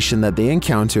investigation that they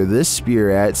encounter this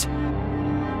spirit.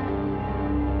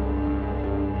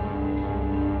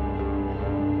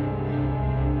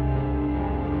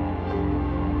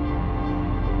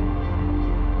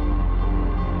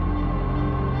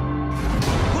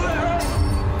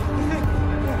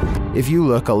 If you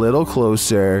look a little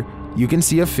closer, you can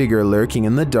see a figure lurking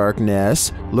in the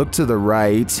darkness. Look to the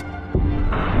right.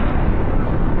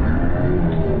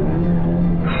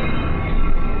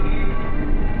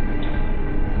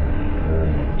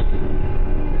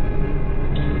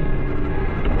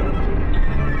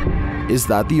 Is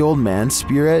that the old man's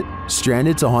spirit,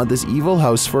 stranded to haunt this evil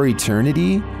house for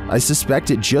eternity? I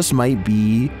suspect it just might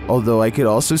be, although I could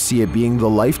also see it being the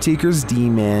Life-Taker's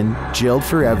demon, jailed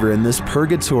forever in this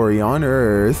purgatory on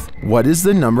Earth. What is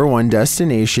the #1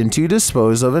 destination to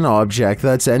dispose of an object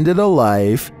that's ended a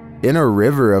life? In a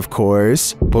river, of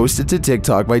course. Posted to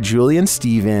TikTok by Julian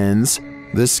Stevens.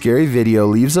 This scary video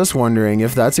leaves us wondering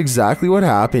if that's exactly what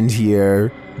happened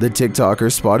here. The TikToker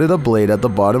spotted a blade at the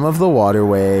bottom of the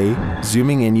waterway.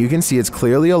 Zooming in, you can see it's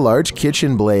clearly a large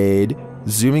kitchen blade.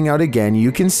 Zooming out again,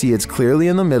 you can see it's clearly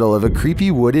in the middle of a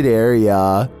creepy wooded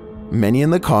area. Many in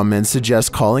the comments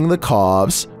suggest calling the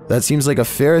cops. That seems like a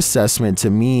fair assessment to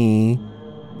me.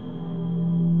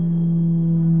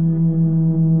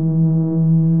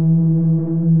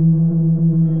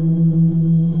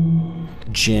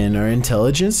 Jinn are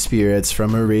intelligent spirits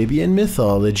from Arabian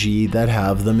mythology that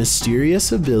have the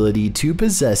mysterious ability to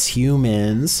possess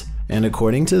humans. And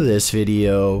according to this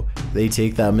video, they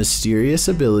take that mysterious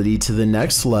ability to the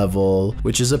next level,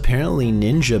 which is apparently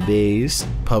ninja based.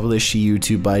 Published to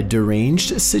YouTube by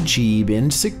Deranged Sajib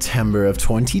in September of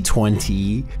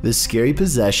 2020, this scary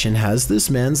possession has this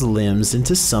man's limbs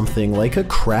into something like a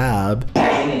crab.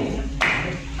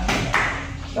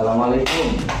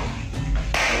 Assalamualaikum.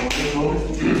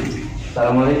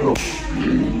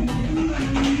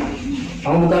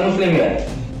 Kamu bukan Muslim ya?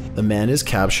 The man is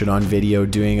captured on video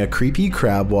doing a creepy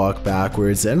crab walk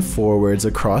backwards and forwards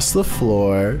across the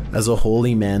floor as a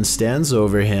holy man stands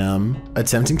over him,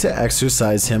 attempting to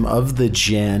exorcise him of the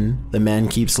jinn. The man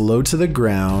keeps low to the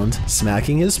ground,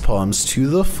 smacking his palms to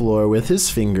the floor with his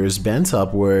fingers bent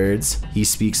upwards. He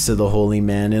speaks to the holy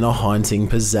man in a haunting,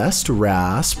 possessed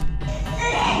rasp.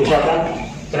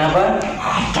 Kenapa?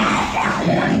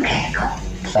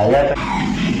 Saya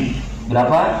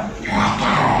berapa? 2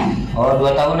 tahun. Oh,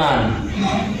 2 tahunan.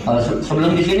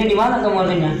 Sebelum di sini di mana kamu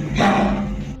aslinya?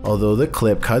 Although the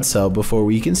clip cuts out before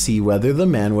we can see whether the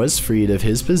man was freed of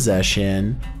his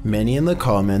possession, many in the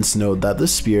comments note that the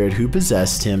spirit who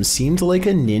possessed him seemed like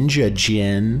a ninja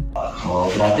jinn. Oh,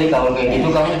 berarti kalau kayak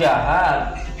gitu kamu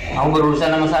jahat. Kamu berurusan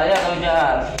sama saya, kamu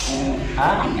jahat.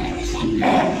 Hah?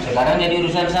 Sekarang jadi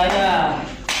urusan saya.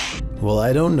 Well,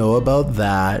 I don't know about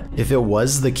that. If it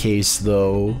was the case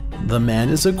though, the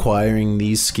man is acquiring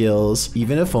these skills,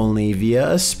 even if only via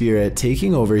a spirit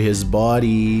taking over his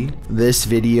body. This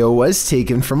video was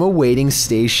taken from a waiting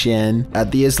station at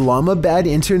the Islamabad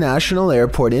International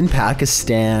Airport in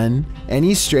Pakistan.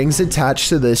 Any strings attached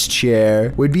to this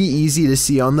chair would be easy to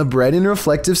see on the bright and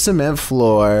reflective cement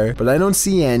floor, but I don't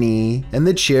see any, and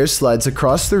the chair slides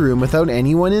across the room without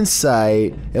anyone in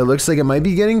sight. It looks like it might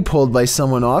be getting pulled by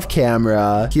someone off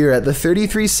camera here at the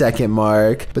 33-second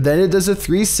mark, but then it does a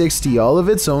 360 all of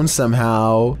its own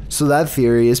somehow, so that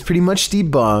theory is pretty much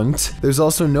debunked. There's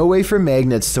also no way for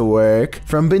magnets to work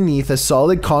from beneath a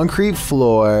solid concrete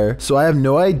floor, so I have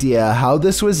no idea how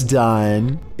this was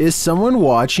done. Is someone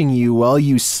watching you while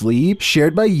you sleep?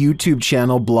 Shared by YouTube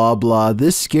channel blah blah.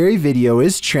 This scary video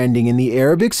is trending in the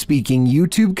Arabic-speaking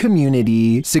YouTube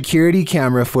community. Security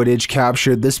camera footage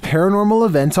captured this paranormal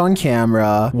event on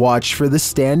camera. Watch for the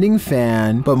standing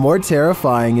fan, but more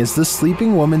terrifying is the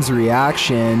sleeping woman's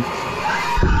reaction.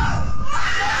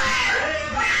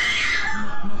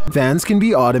 Fans can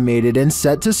be automated and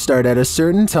set to start at a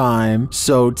certain time,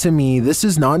 so to me this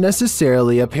is not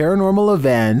necessarily a paranormal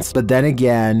event, but then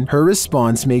again, her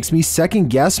response makes me second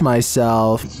guess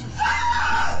myself.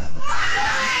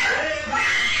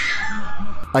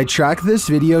 I tracked this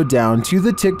video down to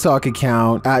the TikTok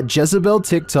account at Jezebel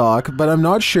TikTok, but I'm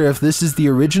not sure if this is the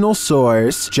original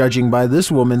source. Judging by this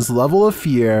woman's level of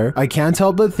fear, I can't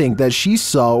help but think that she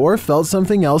saw or felt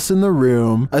something else in the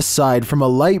room, aside from a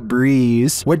light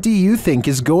breeze. What do you think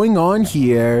is going on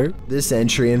here? This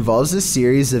entry involves a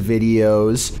series of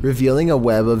videos revealing a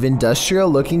web of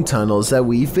industrial-looking tunnels that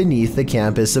weave beneath the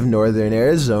campus of Northern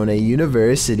Arizona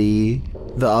University.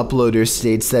 The uploader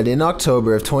states that in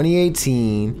October of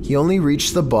 2018, he only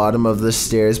reached the bottom of the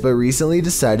stairs but recently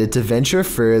decided to venture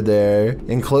further.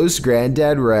 Enclosed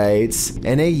Granddad writes,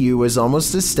 NAU was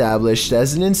almost established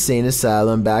as an insane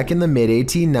asylum back in the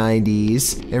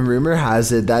mid-1890s, and rumor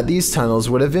has it that these tunnels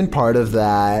would have been part of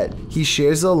that. He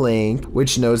shares a link,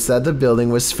 which notes that the building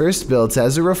was first built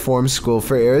as a reform school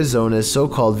for Arizona's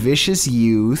so-called vicious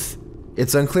youth.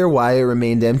 It's unclear why it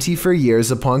remained empty for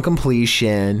years upon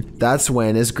completion. That's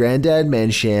when, as Granddad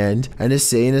mentioned, an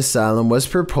insane asylum was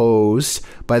proposed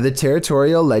by the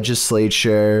territorial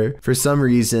legislature. For some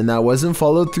reason, that wasn't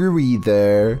followed through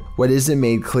either. What isn't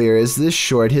made clear is this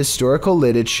short historical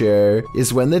literature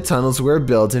is when the tunnels were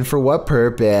built and for what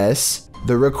purpose.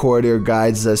 The recorder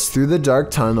guides us through the dark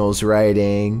tunnels,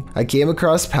 writing, I came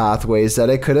across pathways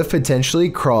that I could have potentially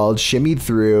crawled, shimmied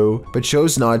through, but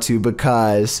chose not to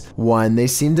because 1. They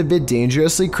seemed a bit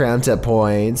dangerously cramped at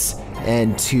points,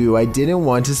 and 2. I didn't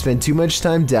want to spend too much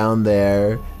time down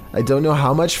there. I don't know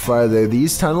how much farther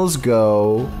these tunnels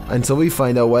go until we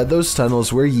find out what those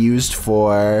tunnels were used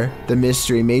for. The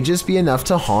mystery may just be enough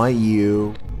to haunt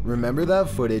you. Remember that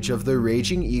footage of the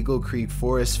raging Eagle Creek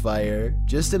forest fire?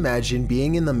 Just imagine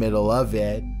being in the middle of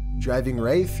it, driving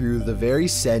right through the very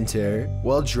center.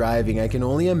 While driving, I can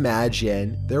only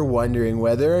imagine they're wondering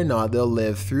whether or not they'll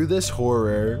live through this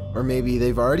horror, or maybe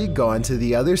they've already gone to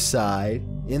the other side.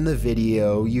 In the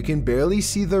video, you can barely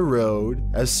see the road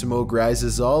as smoke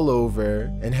rises all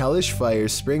over and hellish fire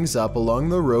springs up along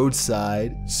the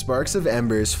roadside. Sparks of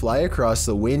embers fly across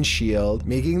the windshield,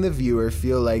 making the viewer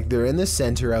feel like they're in the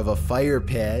center of a fire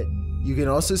pit. You can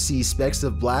also see specks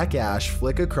of black ash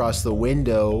flick across the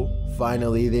window.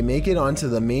 Finally, they make it onto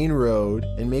the main road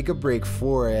and make a break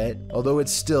for it. Although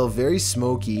it's still very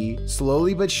smoky,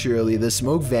 slowly but surely the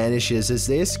smoke vanishes as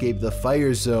they escape the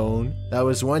fire zone. That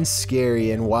was one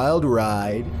scary and wild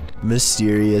ride.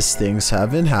 Mysterious things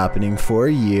have been happening for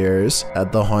years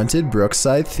at the haunted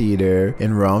Brookside Theatre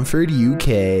in Romford,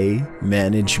 UK.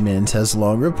 Management has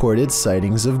long reported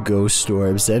sightings of ghost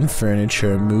orbs and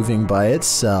furniture moving by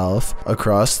itself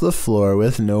across the floor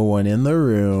with no one in the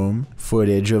room.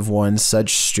 Footage of one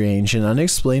such strange and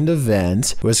unexplained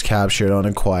event was captured on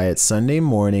a quiet Sunday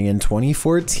morning in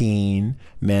 2014.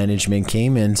 Management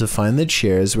came in to find the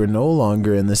chairs were no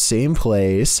longer in the same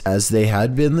place as they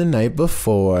had been the night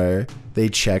before. They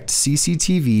checked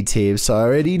CCTV tapes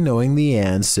already knowing the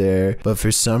answer, but for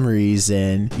some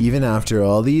reason, even after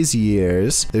all these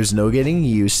years, there's no getting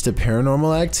used to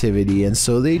paranormal activity, and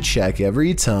so they check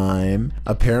every time.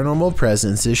 A paranormal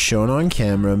presence is shown on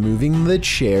camera moving the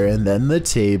chair and then the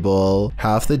table.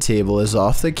 Half the table is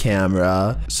off the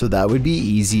camera, so that would be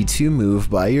easy to move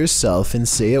by yourself and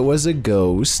say it was a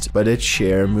ghost, but a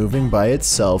chair moving by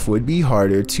itself would be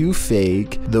harder to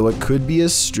fake, though it could be a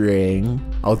string.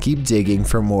 I'll keep digging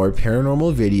for more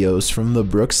paranormal videos from the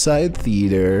Brookside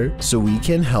Theatre so we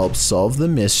can help solve the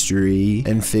mystery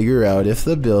and figure out if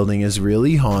the building is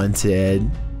really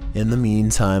haunted. In the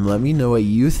meantime, let me know what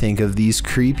you think of these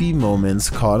creepy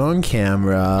moments caught on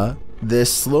camera.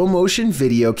 This slow motion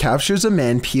video captures a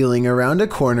man peeling around a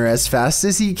corner as fast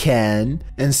as he can,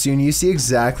 and soon you see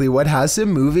exactly what has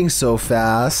him moving so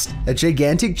fast. A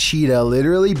gigantic cheetah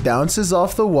literally bounces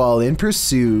off the wall in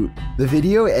pursuit. The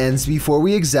video ends before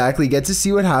we exactly get to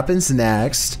see what happens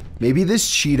next. Maybe this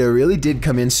cheetah really did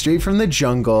come in straight from the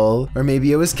jungle, or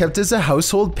maybe it was kept as a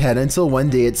household pet until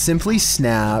one day it simply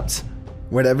snapped.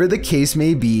 Whatever the case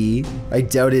may be, I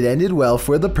doubt it ended well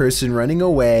for the person running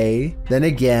away. Then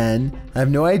again, I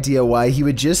have no idea why he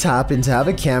would just happen to have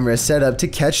a camera set up to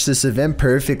catch this event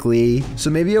perfectly, so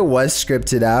maybe it was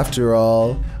scripted after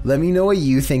all. Let me know what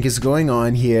you think is going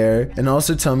on here, and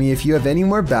also tell me if you have any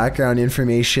more background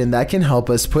information that can help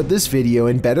us put this video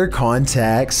in better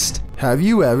context. Have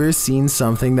you ever seen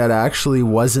something that actually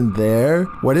wasn't there?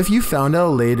 What if you found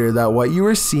out later that what you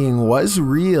were seeing was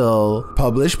real?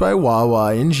 Published by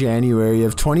Wawa in January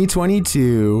of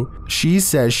 2022, she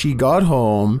says she got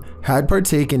home, had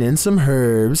partaken in some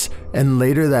herbs, and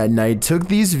later that night took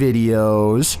these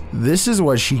videos. This is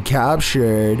what she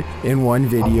captured. In one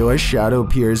video, a shadow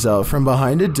peers out from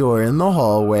behind a door in the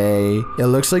hallway. It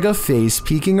looks like a face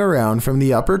peeking around from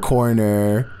the upper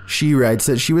corner. She writes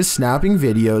that she was snapping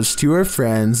videos to her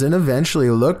friends and eventually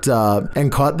looked up and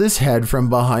caught this head from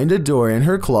behind a door in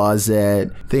her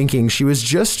closet. Thinking she was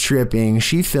just tripping,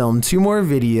 she filmed 2 more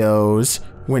videos.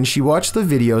 When she watched the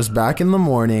videos back in the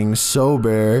morning,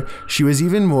 sober, she was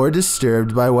even more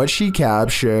disturbed by what she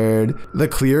captured. The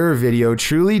clearer video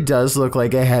truly does look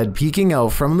like a head peeking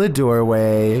out from the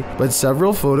doorway, but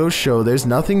several photos show there's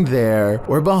nothing there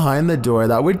or behind the door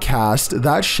that would cast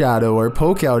that shadow or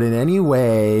poke out in any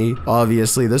way.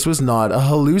 Obviously, this was not a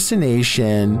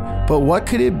hallucination, but what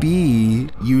could it be?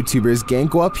 YouTubers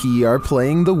Gankwapi are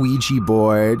playing the Ouija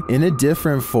board in a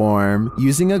different form,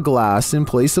 using a glass in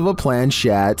place of a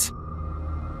planchette.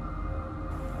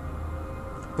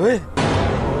 เฮ้ย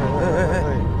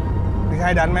มีใคร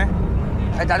ดันไหม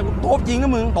ใครดันกูตบจริงนะ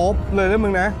มึงตบเลยนะมึ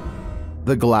งนะ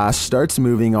The glass starts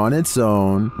moving on its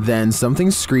own, then something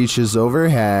screeches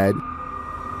overhead.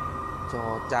 จอ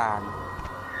จาน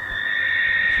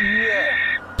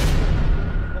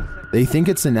They think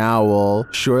it's an owl.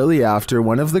 Shortly after,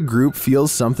 one of the group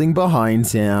feels something behind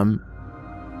him.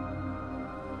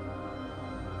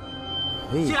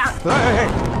 Hey. Hey.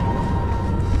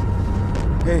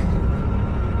 Hey.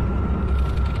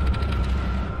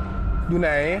 อยู่ไห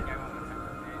น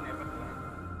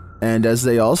And as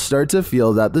they all start to feel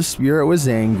that the spirit was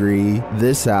angry,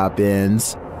 this happens.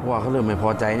 ว่าเขาเริ่มไม่พอ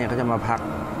ใจเนี่ยเขาจะมาพัก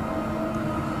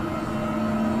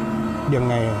ยัง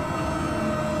ไง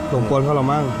รบกวนเขาหรอ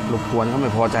มั่งรบกวนเขาไม่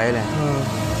พอใจเลย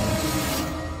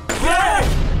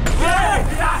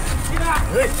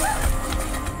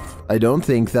I don't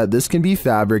think that this can be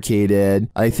fabricated.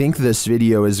 I think this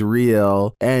video is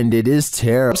real, and it is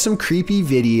terrible. Some creepy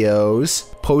videos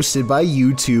posted by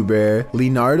YouTuber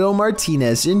Leonardo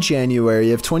Martinez in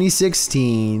January of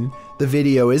 2016. The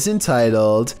video is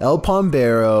entitled El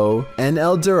Pombero and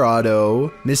El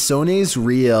Dorado, Misones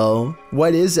Real.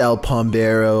 What is El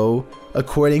Pombero?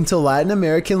 According to Latin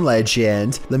American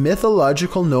legend, the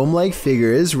mythological gnome-like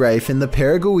figure is rife in the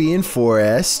Paraguayan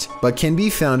forest, but can be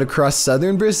found across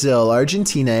southern Brazil,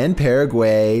 Argentina, and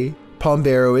Paraguay.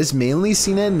 Pombero is mainly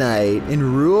seen at night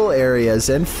in rural areas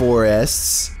and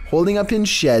forests, holding up in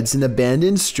sheds and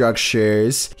abandoned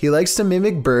structures. He likes to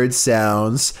mimic bird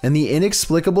sounds, and the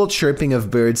inexplicable chirping of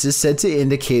birds is said to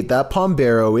indicate that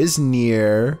Pombero is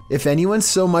near. If anyone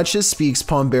so much as speaks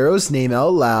Pombero's name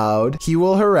out loud, he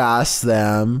will harass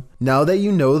them. Now that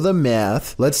you know the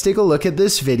myth, let's take a look at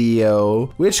this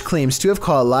video, which claims to have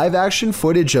caught live-action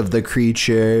footage of the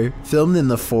creature. Filmed in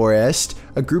the forest,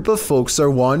 a group of folks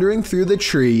are wandering through the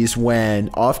trees when,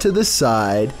 off to the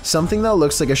side, something that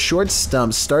looks like a short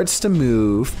stump starts to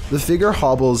move. The figure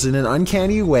hobbles in an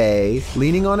uncanny way,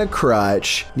 leaning on a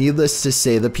crutch. Needless to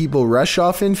say, the people rush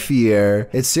off in fear.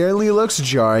 It certainly looks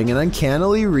jarring and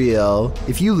uncannily real.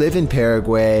 If you live in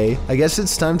Paraguay, I guess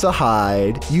it's time to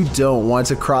hide. You don't want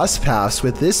to cross paths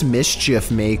with this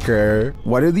mischief maker.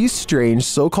 What are these strange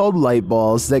so-called light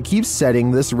balls that keep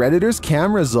setting this Redditor's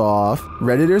cameras off?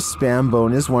 Redditor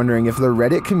Spambone is wondering if the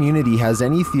Reddit community has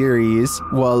any theories.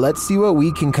 Well, let's see what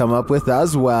we can come up with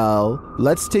as well.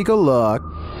 Let's take a look.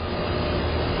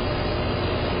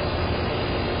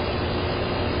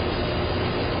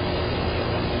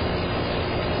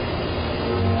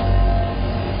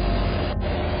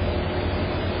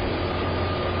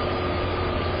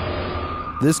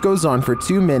 This goes on for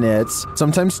 2 minutes.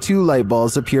 Sometimes 2 light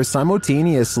balls appear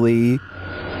simultaneously.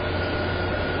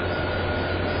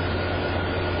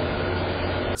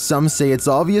 Some say it's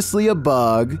obviously a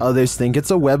bug, others think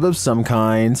it's a web of some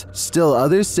kind. Still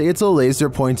others say it's a laser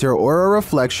pointer or a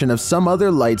reflection of some other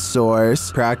light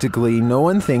source. Practically no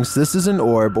one thinks this is an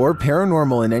orb or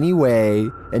paranormal in any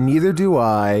way, and neither do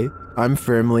I. I'm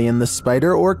firmly in the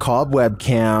spider or cobweb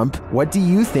camp. What do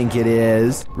you think it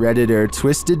is? Redditor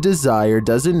Twisted Desire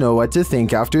doesn't know what to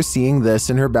think after seeing this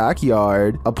in her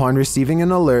backyard. Upon receiving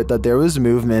an alert that there was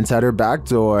movement at her back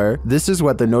door, this is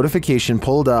what the notification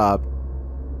pulled up.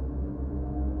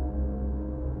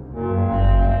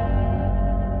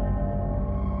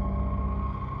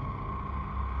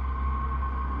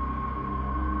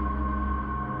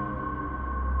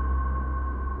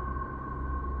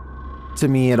 To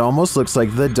me, it almost looks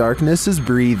like the darkness is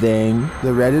breathing. The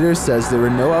Redditor says there were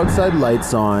no outside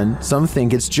lights on. Some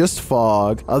think it's just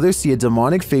fog. Others see a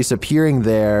demonic face appearing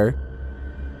there.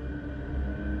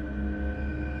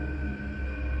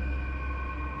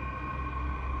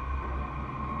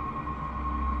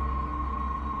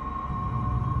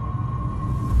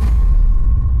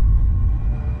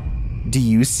 Do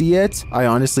you see it? I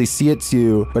honestly see it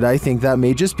too, but I think that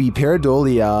may just be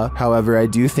pareidolia. However, I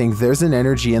do think there's an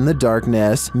energy in the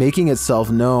darkness making itself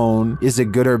known. Is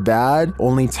it good or bad?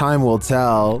 Only time will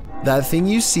tell. That thing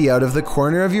you see out of the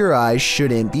corner of your eye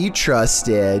shouldn't be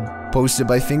trusted. Posted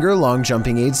by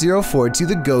FingerLongJumping804 to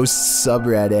the Ghosts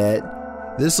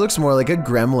subreddit. This looks more like a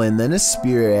gremlin than a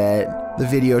spirit. The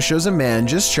video shows a man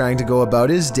just trying to go about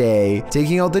his day,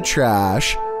 taking out the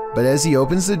trash, but as he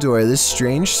opens the door, this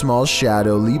strange small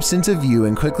shadow leaps into view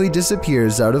and quickly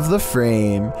disappears out of the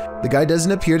frame. The guy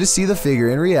doesn't appear to see the figure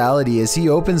in reality as he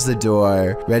opens the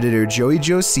door. Redditor Joey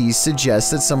Josie suggests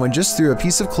that someone just threw a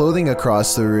piece of clothing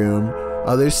across the room.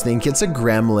 Others think it's a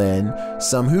gremlin.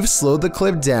 Some who've slowed the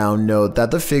clip down note that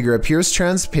the figure appears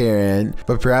transparent,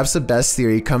 but perhaps the best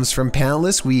theory comes from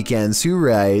Pantless Weekends, who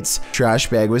writes, "Trash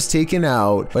bag was taken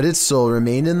out, but its soul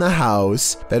remained in the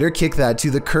house. Better kick that to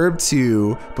the curb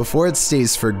too, before it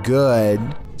stays for good."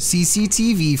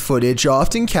 CCTV footage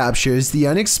often captures the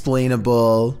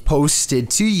unexplainable. Posted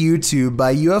to YouTube by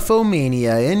UFO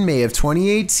Mania in May of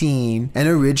 2018 and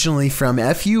originally from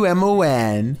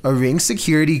FUMON, a Ring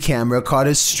security camera caught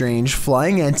a strange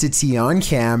flying entity on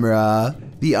camera.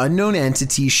 The unknown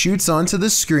entity shoots onto the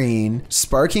screen,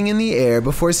 sparking in the air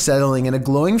before settling in a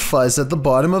glowing fuzz at the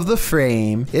bottom of the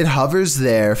frame. It hovers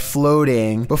there,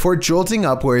 floating, before jolting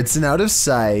upwards and out of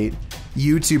sight.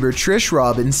 YouTuber Trish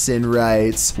Robinson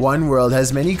writes, "One world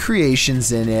has many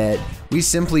creations in it. We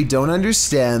simply don't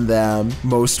understand them.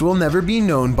 Most will never be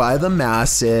known by the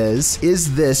masses.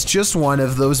 Is this just one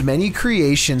of those many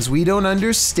creations we don't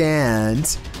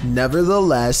understand?"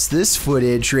 Nevertheless, this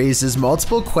footage raises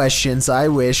multiple questions I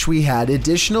wish we had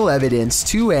additional evidence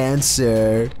to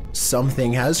answer.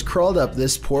 Something has crawled up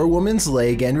this poor woman's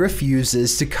leg and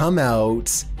refuses to come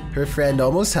out. Her friend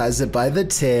almost has it by the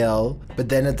tail, but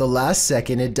then at the last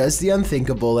second it does the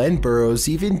unthinkable and burrows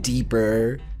even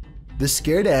deeper. The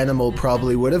scared animal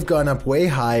probably would have gone up way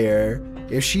higher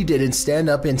if she didn't stand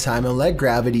up in time and let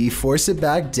gravity force it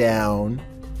back down.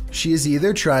 She is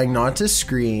either trying not to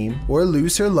scream or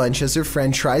lose her lunch as her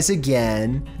friend tries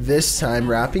again, this time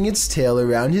wrapping its tail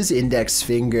around his index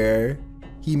finger.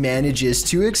 He manages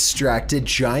to extract a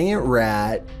giant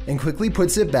rat and quickly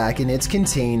puts it back in its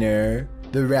container.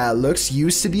 The rat looks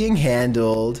used to being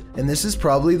handled, and this is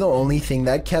probably the only thing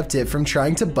that kept it from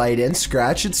trying to bite and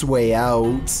scratch its way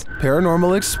out.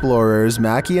 Paranormal explorers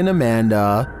Mackie and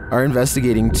Amanda are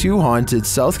investigating two haunted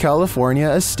South California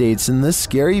estates in this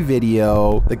scary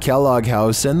video, the Kellogg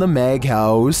House and the Mag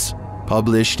House.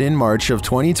 Published in March of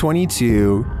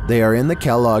 2022, they are in the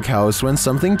Kellogg House when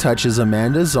something touches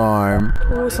Amanda's arm.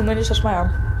 Ooh, something just touched my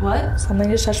arm. What? Something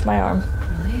just touched my arm.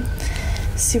 Really?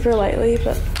 Super lightly,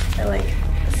 but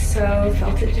I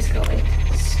felt it just go like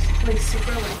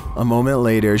super light. A moment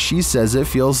later, she says it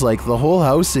feels like the whole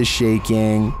house is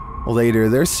shaking. Later,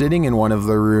 they're sitting in one of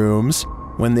the rooms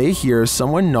when they hear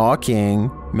someone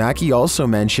knocking. Mackie also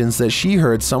mentions that she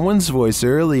heard someone's voice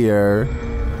earlier.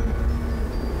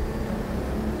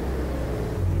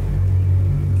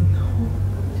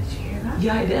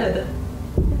 Yeah, I did.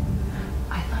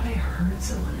 I thought I heard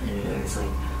someone, and it was like,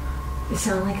 it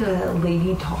sounded like a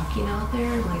lady talking out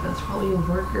there. Like, that's probably a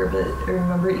worker, but I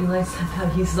remember Eli said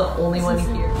that he's the only one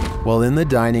here. While in the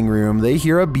dining room, they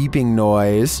hear a beeping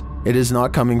noise. It is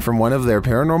not coming from one of their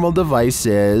paranormal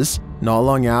devices. Not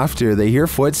long after, they hear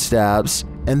footsteps,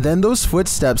 and then those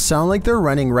footsteps sound like they're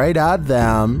running right at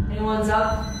them. Anyone's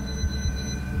up?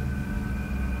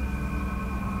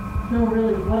 No,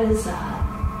 really, what is that?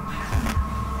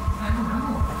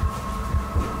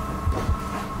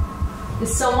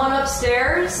 Is someone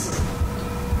upstairs?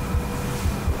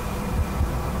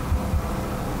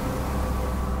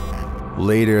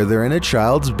 Later, they're in a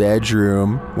child's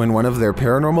bedroom when one of their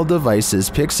paranormal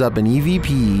devices picks up an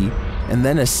EVP, and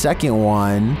then a second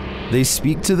one. They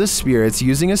speak to the spirits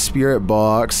using a spirit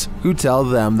box, who tell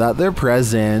them that they're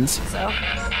present. So?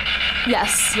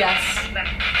 Yes.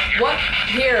 What?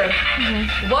 Here.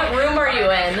 Mm-hmm. What room are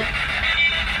you in?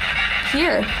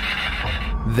 Here.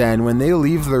 Then, when they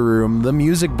leave the room, the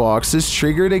music box is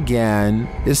triggered again.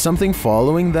 Is something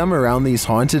following them around these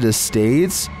haunted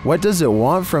estates? What does it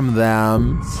want from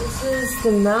them? This is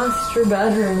the master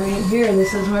bedroom right here.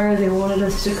 This is where they wanted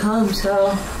us to come,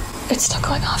 so... It's still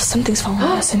going off. Something's following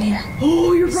us in here.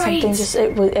 Oh, you're right! Something just,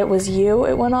 it was you,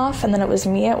 it went off, and then it was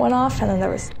me, it went off, and then there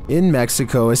was... In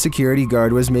Mexico, a security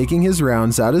guard was making his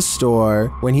rounds at a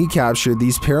store when he captured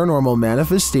these paranormal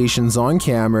manifestations on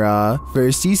camera.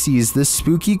 First, he sees this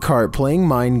spooky cart playing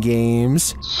mind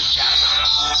games.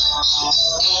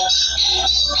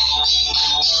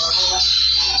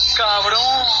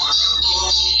 Cabrón.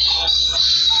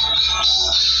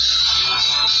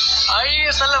 Ahí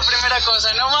está la primera cosa.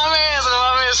 No mames.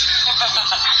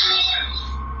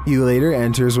 He later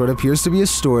enters what appears to be a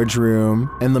storage room,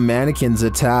 and the mannequins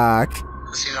attack.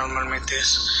 Así normalmente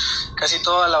es. Casi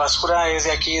toda la basura es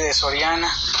de aquí, de Soriana.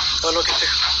 Todo lo que te...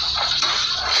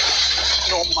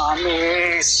 No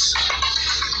mames.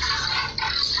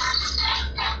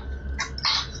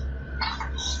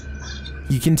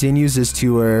 He continues his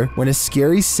tour when a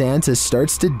scary Santa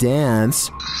starts to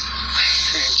dance.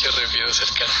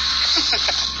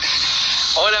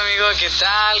 Hola amigo, ¿qué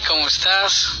tal? ¿Cómo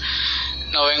estás?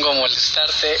 No vengo a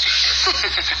molestarte.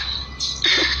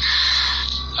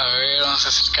 A ver, vamos a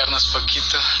acercarnos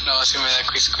poquito. No, si me da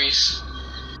quiz.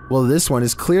 Well, this one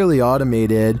is clearly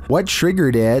automated. What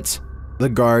triggered it? The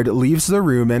guard leaves the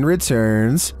room and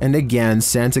returns, and again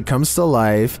Santa comes to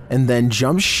life and then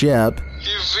jumps ship.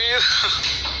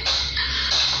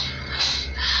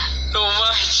 No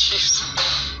manches.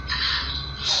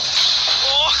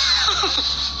 Oh.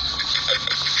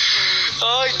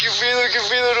 Ay, qué pedo,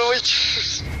 no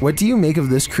manches. What do you make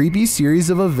of this creepy series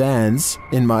of events?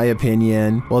 In my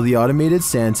opinion, while the automated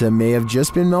Santa may have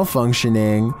just been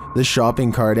malfunctioning, the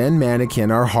shopping cart and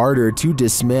mannequin are harder to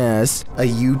dismiss. A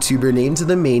YouTuber named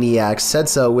The Maniac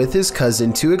sets out with his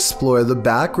cousin to explore the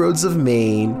back roads of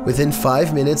Maine. Within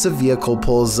 5 minutes, a vehicle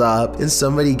pulls up and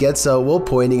somebody gets out while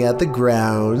pointing at the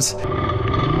ground.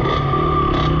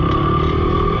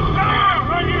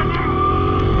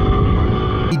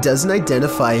 He doesn't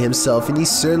identify himself and he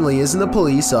certainly isn't a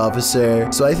police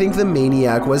officer, so I think the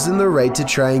maniac was in the right to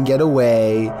try and get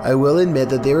away. I will admit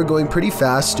that they were going pretty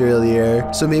fast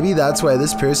earlier, so maybe that's why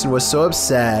this person was so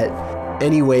upset.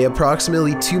 Anyway,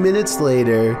 approximately 2 minutes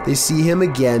later, they see him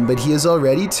again, but he is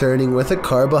already turning with a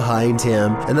car behind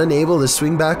him and unable to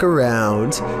swing back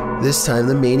around. This time,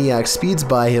 the maniac speeds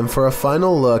by him for a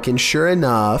final look, and sure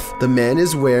enough, the man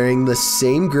is wearing the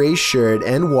same gray shirt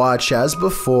and watch as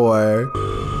before.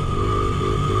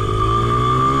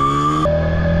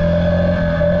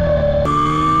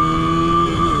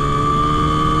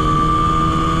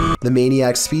 The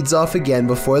maniac speeds off again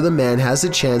before the man has a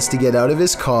chance to get out of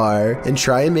his car and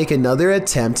try and make another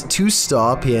attempt to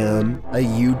stop him. A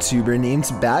YouTuber named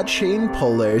Batchain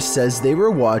Puller says they were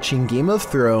watching Game of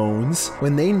Thrones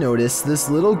when they noticed this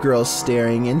little girl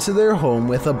staring into their home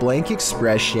with a blank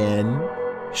expression.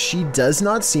 She does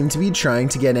not seem to be trying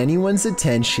to get anyone's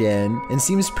attention and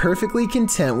seems perfectly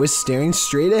content with staring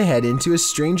straight ahead into a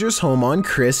stranger's home on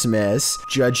Christmas,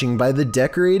 judging by the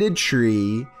decorated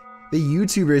tree. The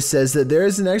YouTuber says that there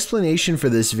is an explanation for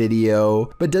this video,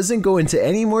 but doesn't go into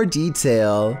any more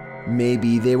detail.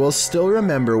 Maybe they will still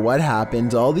remember what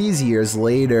happened all these years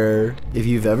later. If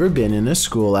you've ever been in a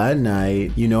school at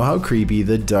night, you know how creepy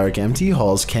the dark, empty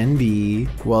halls can be.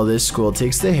 Well, this school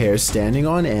takes the hair standing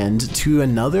on end to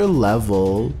another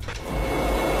level.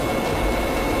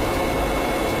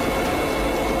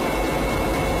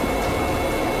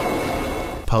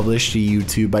 Published to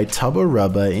YouTube by Tubba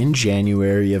Rubba in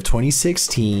January of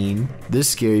 2016. This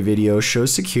scary video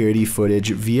shows security footage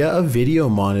via a video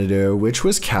monitor which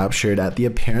was captured at the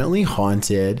apparently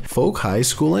haunted Folk High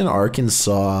School in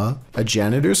Arkansas. A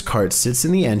janitor's cart sits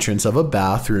in the entrance of a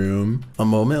bathroom. A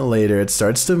moment later, it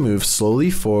starts to move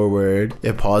slowly forward.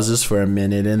 It pauses for a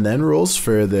minute and then rolls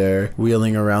further,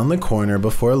 wheeling around the corner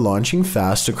before launching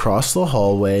fast across the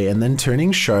hallway and then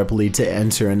turning sharply to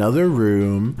enter another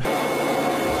room.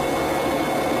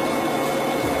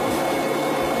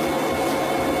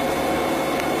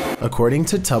 According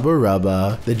to Tubba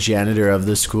Rubba, the janitor of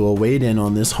the school weighed in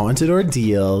on this haunted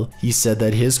ordeal. He said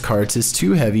that his cart is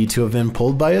too heavy to have been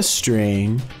pulled by a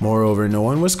string. Moreover, no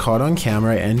one was caught on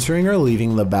camera entering or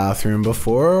leaving the bathroom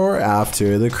before or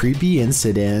after the creepy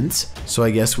incident. So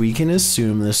I guess we can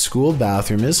assume the school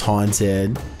bathroom is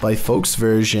haunted. By folks'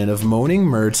 version of Moaning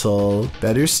Myrtle,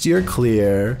 better steer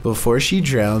clear before she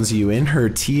drowns you in her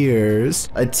tears.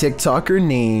 A TikToker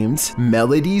named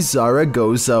Melody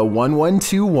Zaragoza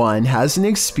 1121 has an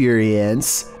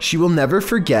experience she will never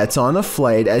forget on a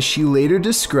flight, as she later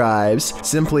describes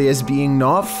simply as being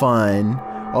not fun.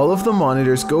 All of the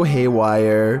monitors go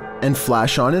haywire and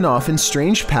flash on and off in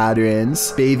strange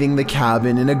patterns, bathing the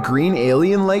cabin in a green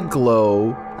alien-like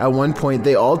glow. At one point,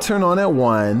 they all turn on at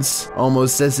once,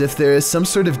 almost as if there is some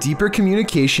sort of deeper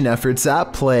communication efforts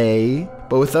at play.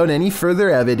 But without any further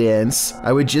evidence,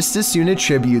 I would just as soon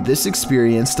attribute this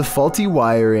experience to faulty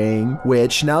wiring,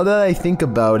 which, now that I think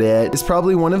about it, is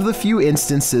probably one of the few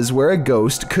instances where a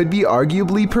ghost could be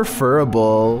arguably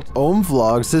preferable. Ohm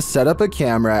Vlogs has set up a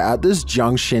camera at this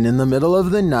junction in the middle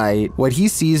of the night. What he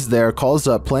sees there calls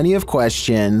up plenty of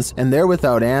questions, and they're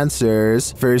without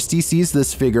answers. First, he sees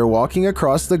this figure walking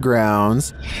across the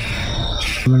grounds.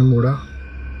 मैंने मोड़ा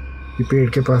ये पेड़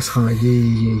के पास, हाँ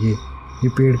ये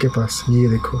पेड़ के पास, ये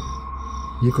देखो,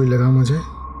 ये कोई लगा मुझे,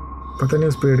 पता नहीं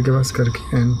उस पेड़ के पास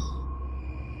करके। And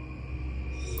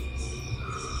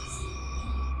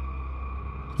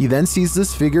he then sees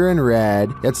this figure in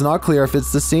red. It's not clear if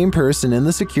it's the same person in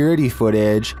the security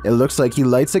footage. It looks like he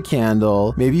lights a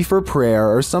candle, maybe for prayer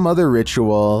or some other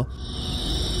ritual.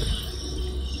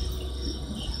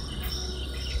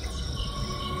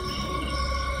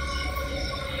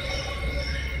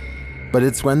 But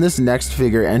it's when this next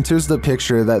figure enters the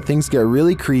picture that things get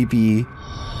really creepy.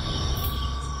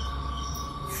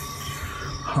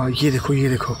 हाँ ये देखो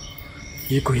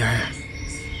ये कोई आया है,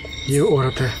 ये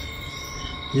औरत है,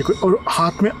 ये कोई, और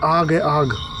हाथ में आग है,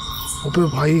 आग, अबे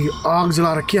भाई आग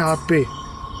जला रखी है हाथ पे.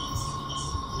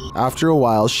 After a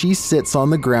while, she sits on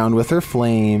the ground with her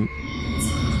flame.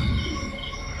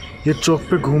 ये चौक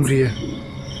पे घूम रही है,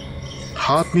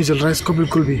 हाथ नहीं जल रहा है इसको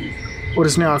बिल्कुल भी, और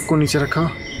इसने आग को नीचे रखा,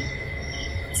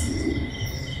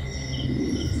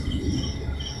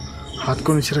 हाथ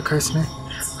को नीचे रखा इसने,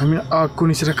 आग को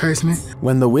नीचे रखा इसने.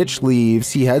 When the witch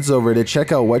leaves, he heads over to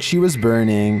check out what she was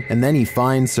burning, and then he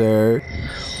finds her.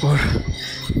 और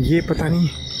ये पता नहीं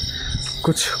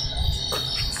कुछ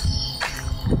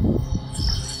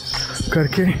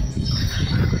करके,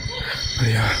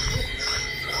 अरे यार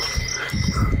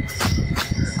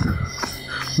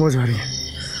वो जा रही है.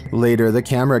 Later, the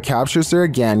camera captures her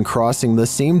again crossing the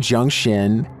same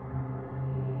junction.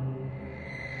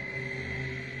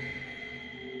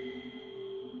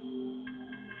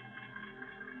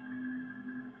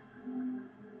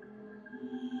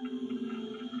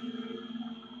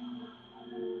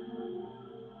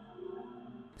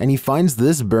 And he finds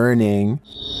this burning.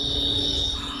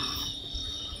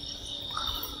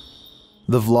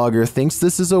 The vlogger thinks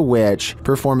this is a witch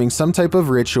performing some type of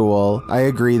ritual. I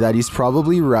agree that he's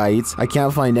probably right. I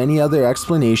can't find any other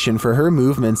explanation for her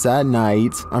movements at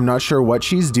night. I'm not sure what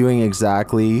she's doing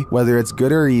exactly, whether it's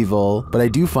good or evil, but I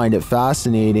do find it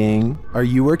fascinating. Are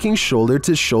you working shoulder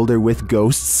to shoulder with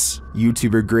ghosts?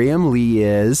 YouTuber Graham Lee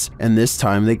is, and this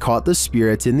time they caught the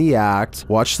spirit in the act.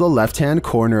 Watch the left-hand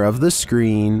corner of the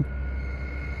screen.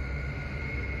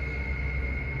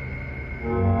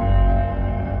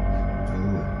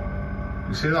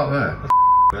 You see that there?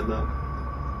 Right there.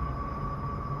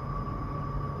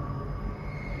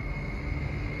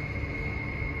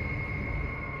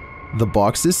 The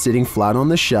box is sitting flat on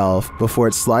the shelf before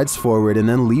it slides forward and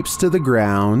then leaps to the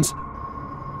ground.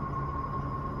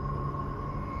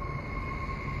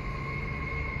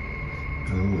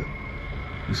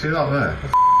 You see that there?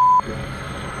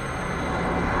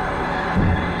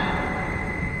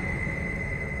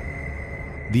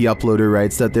 The uploader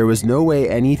writes that there was no way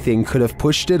anything could have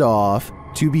pushed it off.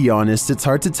 To be honest, it's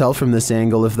hard to tell from this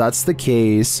angle if that's the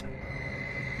case.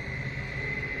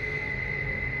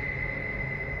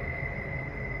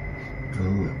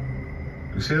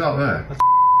 You see that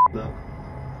there?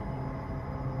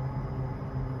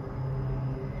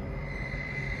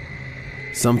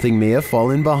 Something may have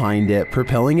fallen behind it,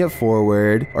 propelling it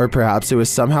forward, or perhaps it was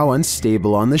somehow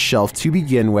unstable on the shelf to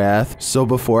begin with. So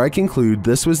before I conclude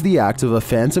this was the act of a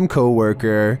phantom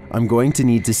co-worker, I'm going to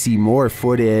need to see more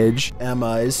footage.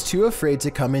 Emma is too afraid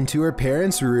to come into her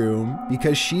parents' room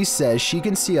because she says she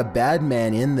can see a bad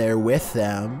man in there with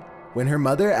them. When her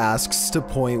mother asks to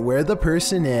point where the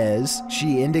person is,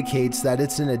 she indicates that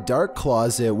it's in a dark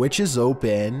closet which is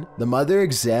open. The mother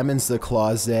examines the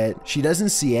closet. She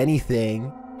doesn't see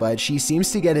anything, but she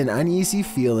seems to get an uneasy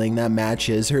feeling that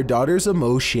matches her daughter's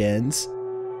emotions.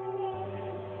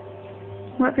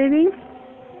 What, baby?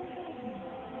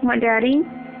 Want daddy?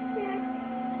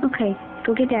 Okay,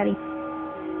 go get daddy.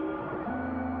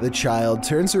 The child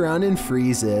turns around and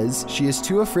freezes. She is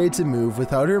too afraid to move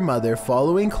without her mother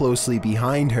following closely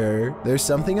behind her. There's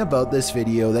something about this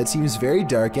video that seems very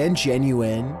dark and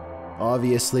genuine.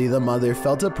 Obviously, the mother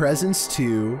felt a presence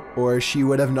too, or she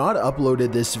would have not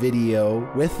uploaded this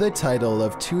video with the title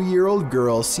of 2-year-old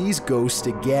girl sees ghost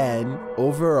again.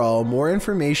 Overall, more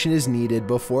information is needed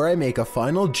before I make a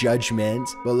final judgment,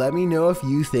 but let me know if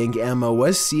you think Emma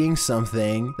was seeing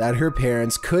something that her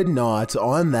parents could not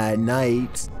on that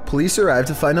night. Police arrive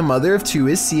to find a mother of 2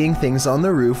 is seeing things on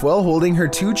the roof while holding her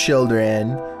 2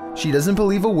 children. She doesn't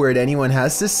believe a word anyone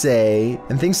has to say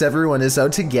and thinks everyone is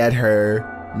out to get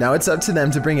her. Now it's up to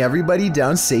them to bring everybody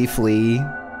down safely.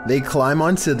 They climb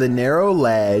onto the narrow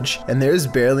ledge, and there's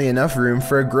barely enough room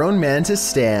for a grown man to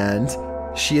stand.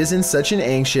 She is in such an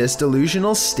anxious,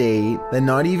 delusional state that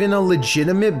not even a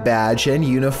legitimate badge and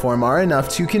uniform are enough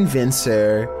to convince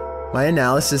her. My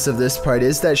analysis of this part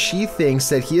is that she thinks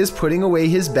that he is putting away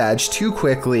his badge too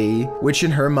quickly, which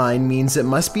in her mind means it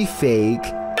must be fake.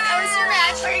 Where's your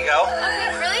badge? There you go.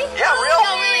 Really? Yeah, real.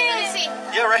 No, really, let me see.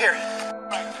 Yeah, right here.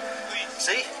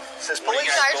 See? It says police.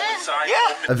 Sergeant?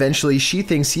 Yeah. Eventually, she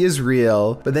thinks he is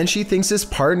real, but then she thinks his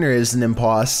partner is an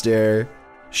imposter.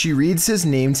 She reads his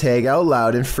name tag out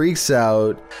loud and freaks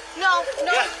out. No,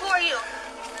 who are you?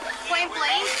 Point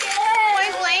Blank?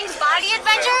 Point Blank's Body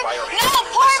Adventure? No,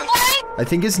 Point Blank! I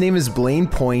think his name is Blaine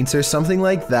Point or something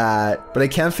like that, but I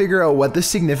can't figure out what the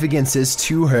significance is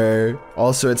to her.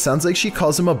 Also, it sounds like she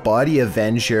calls him a body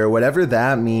avenger, whatever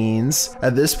that means.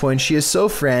 At this point, she is so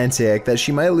frantic that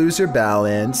she might lose her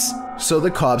balance. So the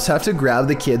cops have to grab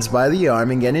the kids by the arm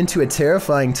and get into a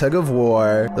terrifying tug of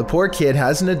war. The poor kid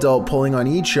has an adult pulling on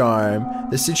each arm.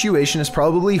 The situation is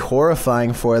probably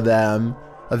horrifying for them.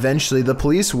 Eventually, the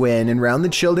police win and round the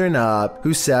children up,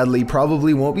 who sadly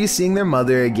probably won't be seeing their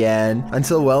mother again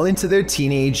until well into their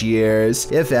teenage years,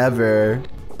 if ever.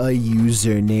 A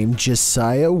user named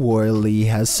Josiah Worley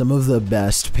has some of the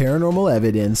best paranormal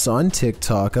evidence on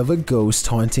TikTok of a ghost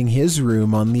haunting his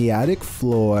room on the attic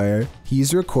floor.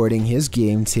 He's recording his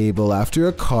game table after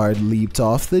a card leaped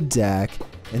off the deck,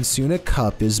 and soon a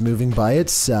cup is moving by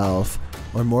itself.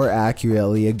 Or more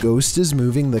accurately, a ghost is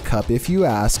moving the cup if you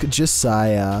ask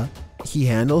Josiah. He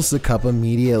handles the cup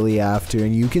immediately after,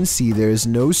 and you can see there is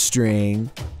no string.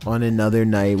 On another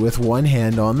night, with one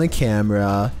hand on the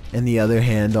camera and the other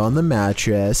hand on the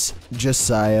mattress,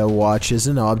 Josiah watches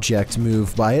an object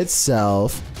move by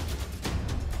itself.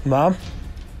 Mom?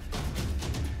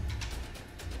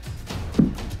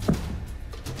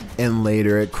 And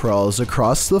later it crawls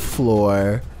across the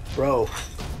floor. Bro.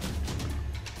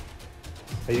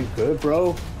 Are you good,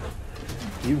 bro?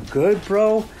 You good,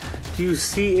 bro? Do you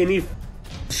see any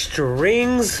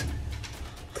strings?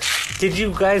 Did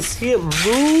you guys see it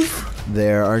move?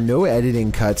 There are no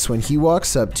editing cuts when he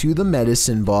walks up to the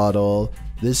medicine bottle.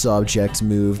 This object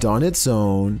moved on its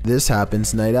own. This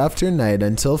happens night after night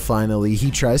until finally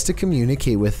he tries to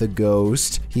communicate with the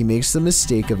ghost. He makes the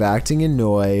mistake of acting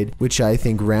annoyed, which I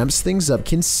think ramps things up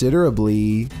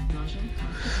considerably.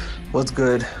 What's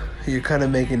good? You're kind of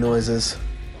making noises.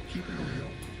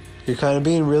 You're kind of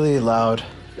being really loud.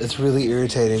 It's really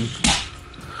irritating.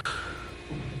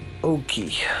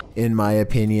 Okay. In my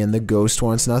opinion, the ghost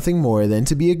wants nothing more than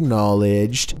to be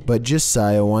acknowledged, but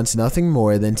Josiah wants nothing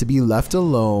more than to be left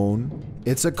alone.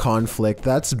 It's a conflict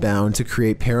that's bound to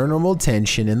create paranormal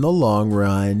tension in the long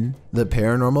run. The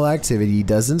paranormal activity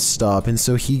doesn't stop, and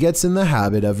so he gets in the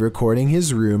habit of recording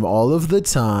his room all of the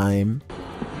time.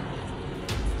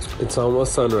 It's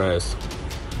almost sunrise.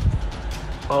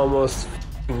 Almost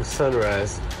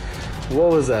sunrise. What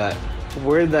was that?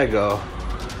 Where'd that go?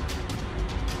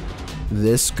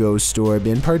 This ghost orb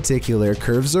in particular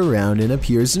curves around and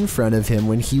appears in front of him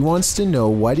when he wants to know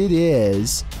what it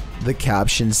is. The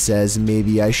caption says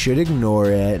maybe I should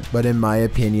ignore it, but in my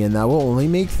opinion that will only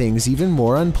make things even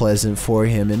more unpleasant for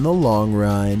him in the long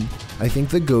run. I think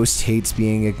the ghost hates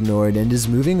being ignored and is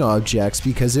moving objects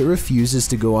because it refuses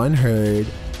to go unheard.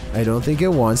 I don't think it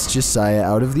wants Josiah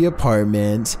out of the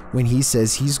apartment. When he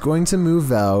says he's going to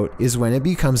move out is when it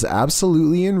becomes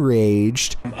absolutely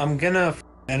enraged. I'm gonna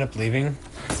end up leaving.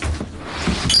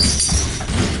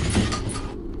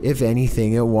 If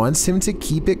anything, it wants him to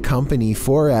keep it company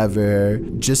forever.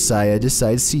 Josiah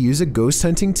decides to use a ghost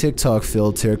hunting TikTok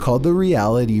filter called the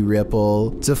reality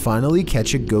ripple to finally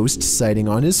catch a ghost sighting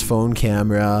on his phone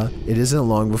camera. It isn't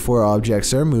long before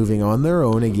objects are moving on their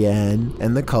own again,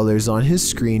 and the colors on his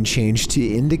screen change to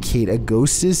indicate a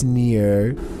ghost is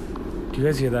near. Do you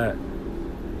guys hear that?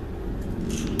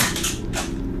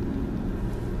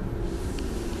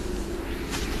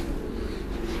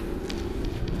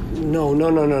 No,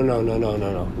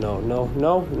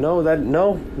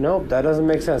 that doesn't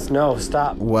make sense. No,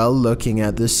 stop. While looking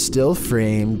at the still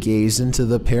frame, gaze into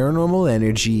the paranormal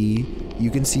energy. You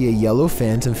can see a yellow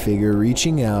phantom figure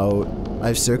reaching out.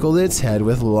 I've circled its head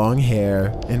with long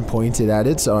hair and pointed at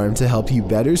its arm to help you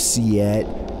better see it.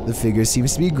 The figure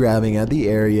seems to be grabbing at the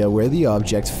area where the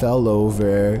object fell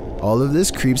over. All of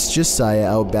this creeps Josiah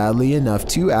out badly enough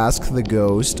to ask the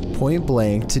ghost, point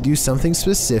blank, to do something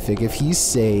specific if he's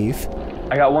safe.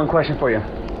 I got one question for you.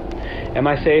 Am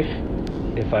I safe?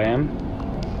 If I am,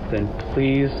 then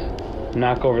please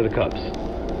knock over the cups.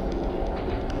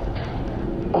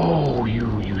 Oh,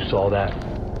 you saw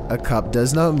that. A cup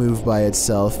does not move by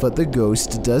itself, but the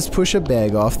ghost does push a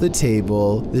bag off the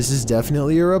table. This is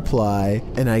definitely a reply,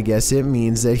 and I guess it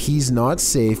means that he's not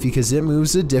safe because it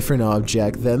moves a different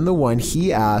object than the one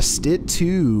he asked it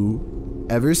to.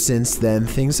 Ever since then,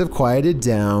 things have quieted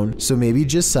down, so maybe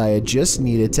Josiah just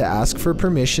needed to ask for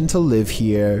permission to live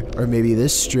here, or maybe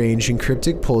this strange and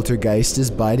cryptic poltergeist is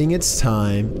biding its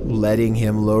time, letting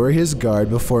him lower his guard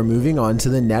before moving on to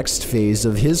the next phase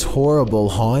of his horrible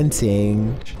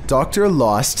haunting. Dr.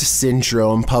 Lost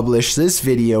Syndrome published this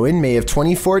video in May of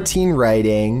 2014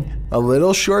 writing, a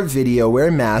little short video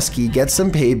where Maskey gets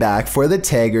some payback for the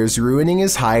taggers ruining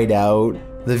his hideout.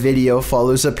 The video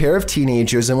follows a pair of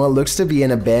teenagers in what looks to be an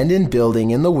abandoned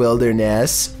building in the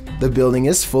wilderness. The building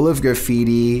is full of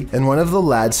graffiti, and one of the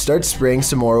lads starts spraying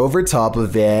some more over top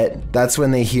of it. That's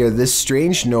when they hear this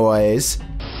strange noise.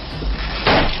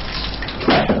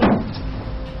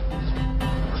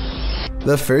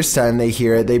 The first time they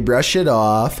hear it, they brush it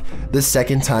off. The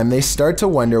second time, they start to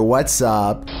wonder what's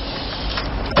up.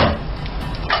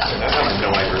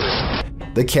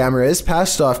 The camera is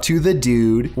passed off to the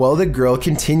dude, while the girl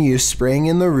continues spraying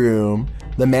in the room.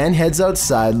 The man heads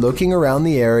outside, looking around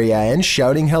the area and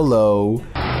shouting hello.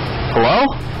 Hello?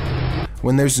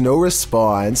 When there's no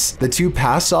response, the two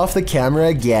pass off the camera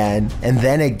again, and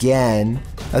then again,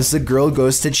 as the girl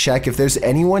goes to check if there's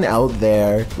anyone out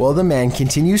there, while the man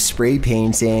continues spray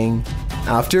painting.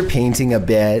 After painting a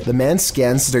bit, the man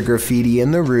scans the graffiti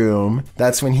in the room.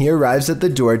 That's when he arrives at the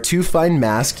door to find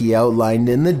Masky outlined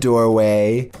in the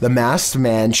doorway. The masked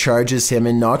man charges him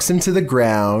and knocks him to the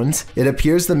ground. It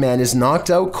appears the man is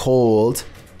knocked out cold.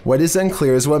 What is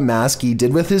unclear is what Masky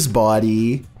did with his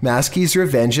body. Masky's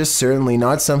revenge is certainly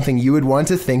not something you would want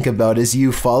to think about as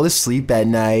you fall asleep at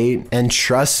night. And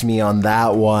trust me on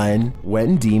that one.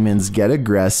 When demons get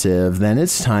aggressive, then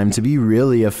it's time to be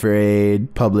really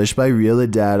afraid. Published by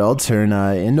Realidad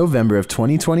Alterna in November of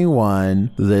 2021,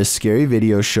 this scary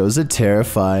video shows a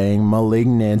terrifying,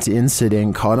 malignant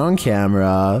incident caught on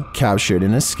camera, captured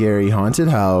in a scary haunted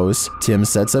house. Tim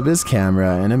sets up his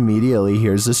camera and immediately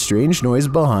hears a strange noise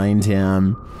behind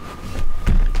him.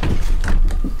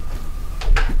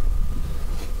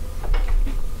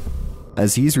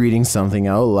 As he's reading something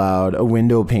out loud, a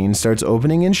window pane starts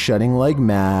opening and shutting like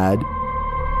mad.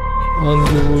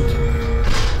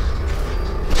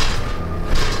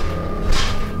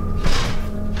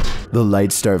 The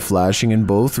lights start flashing in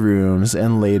both rooms,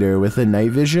 and later, with the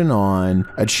night vision on,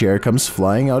 a chair comes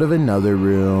flying out of another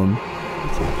room.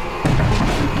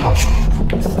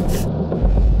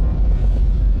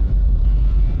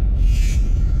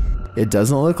 It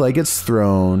doesn't look like it's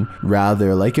thrown,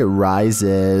 rather like it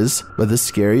rises. But the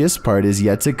scariest part is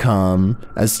yet to come.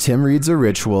 As Tim reads a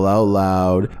ritual out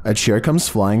loud, a chair comes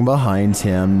flying behind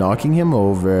him, knocking him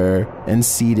over, and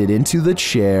seated into the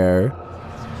chair.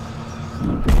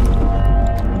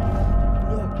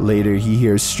 Later, he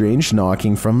hears strange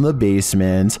knocking from the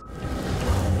basement.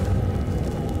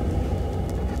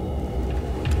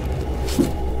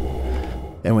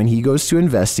 And when he goes to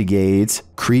investigate,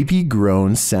 creepy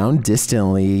groans sound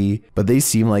distantly, but they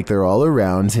seem like they're all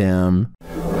around him.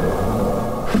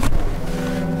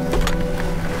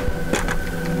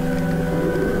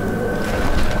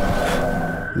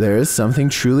 There is something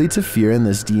truly to fear in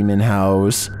this demon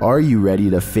house. Are you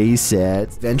ready to face it?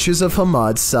 Adventures of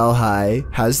Hamad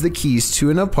Salhai has the keys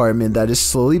to an apartment that is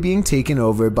slowly being taken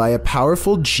over by a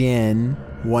powerful jinn.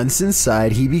 Once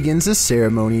inside, he begins a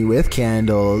ceremony with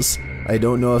candles. I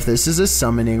don't know if this is a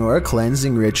summoning or a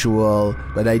cleansing ritual,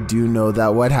 but I do know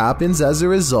that what happens as a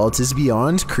result is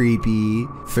beyond creepy.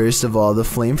 First of all, the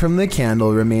flame from the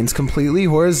candle remains completely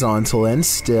horizontal and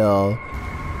still.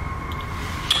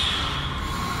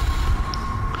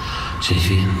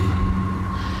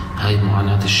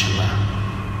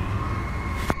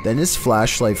 Then his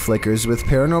flashlight flickers with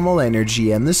paranormal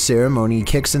energy and the ceremony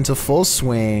kicks into full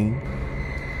swing.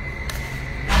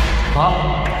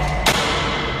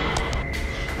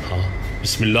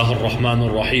 بسم الله الرحمن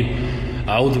الرحيم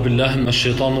أعوذ بالله من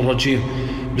الشيطان الرجيم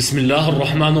بسم الله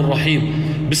الرحمن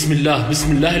الرحيم بسم الله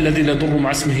الذي لا يضر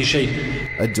مع اسمه شيء.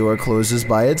 A door closes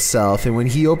by itself, and when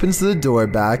he opens the door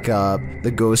back up,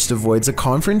 the ghost avoids a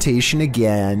confrontation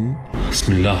again.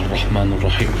 بسم الله الرحمن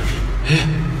الرحيم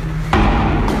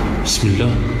بسم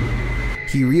الله.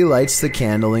 He relights the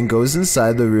candle and goes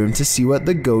inside the room to see what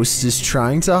the ghost is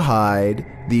trying to hide.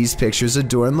 These pictures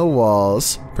adorn the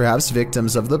walls, perhaps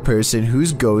victims of the person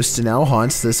whose ghost now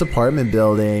haunts this apartment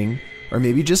building, or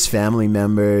maybe just family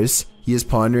members. He is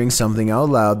pondering something out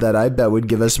loud that I bet would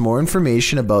give us more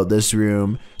information about this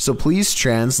room, so please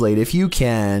translate if you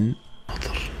can.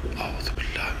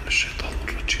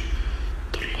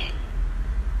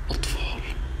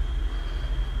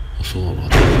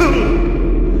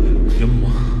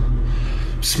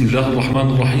 بسم الله الرحمن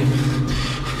الرحيم.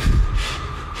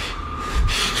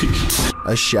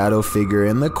 A shadow figure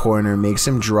in the corner makes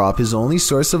him drop his only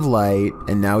source of light,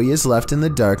 and now he is left in the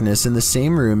darkness in the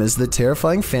same room as the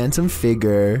terrifying phantom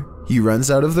figure. He runs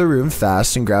out of the room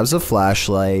fast and grabs a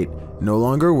flashlight, no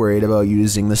longer worried about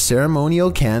using the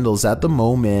ceremonial candles at the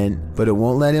moment, but it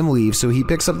won't let him leave, so he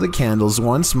picks up the candles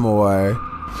once more.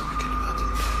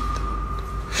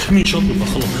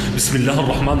 بسم الله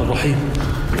الرحمن الرحيم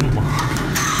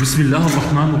بسم الله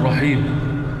الرحمن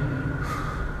الرحيم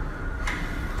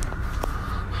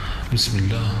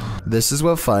Bismillah. This is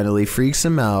what finally freaks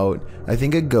him out. I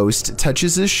think a ghost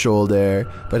touches his shoulder,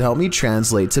 but help me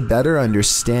translate to better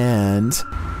understand.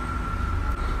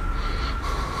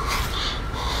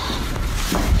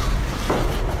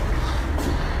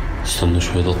 استنوا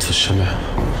شوي اطفي الشمع.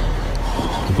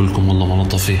 أقول لكم والله ما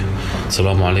نطفيه.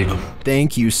 السلام عليكم.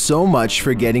 Thank you so much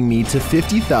for getting me to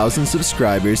 50,000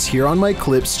 subscribers here on my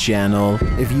Clips channel.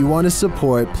 If you want to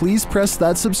support, please press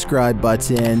that subscribe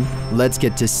button. Let's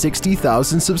get to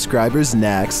 60,000 subscribers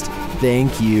next.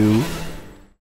 Thank you.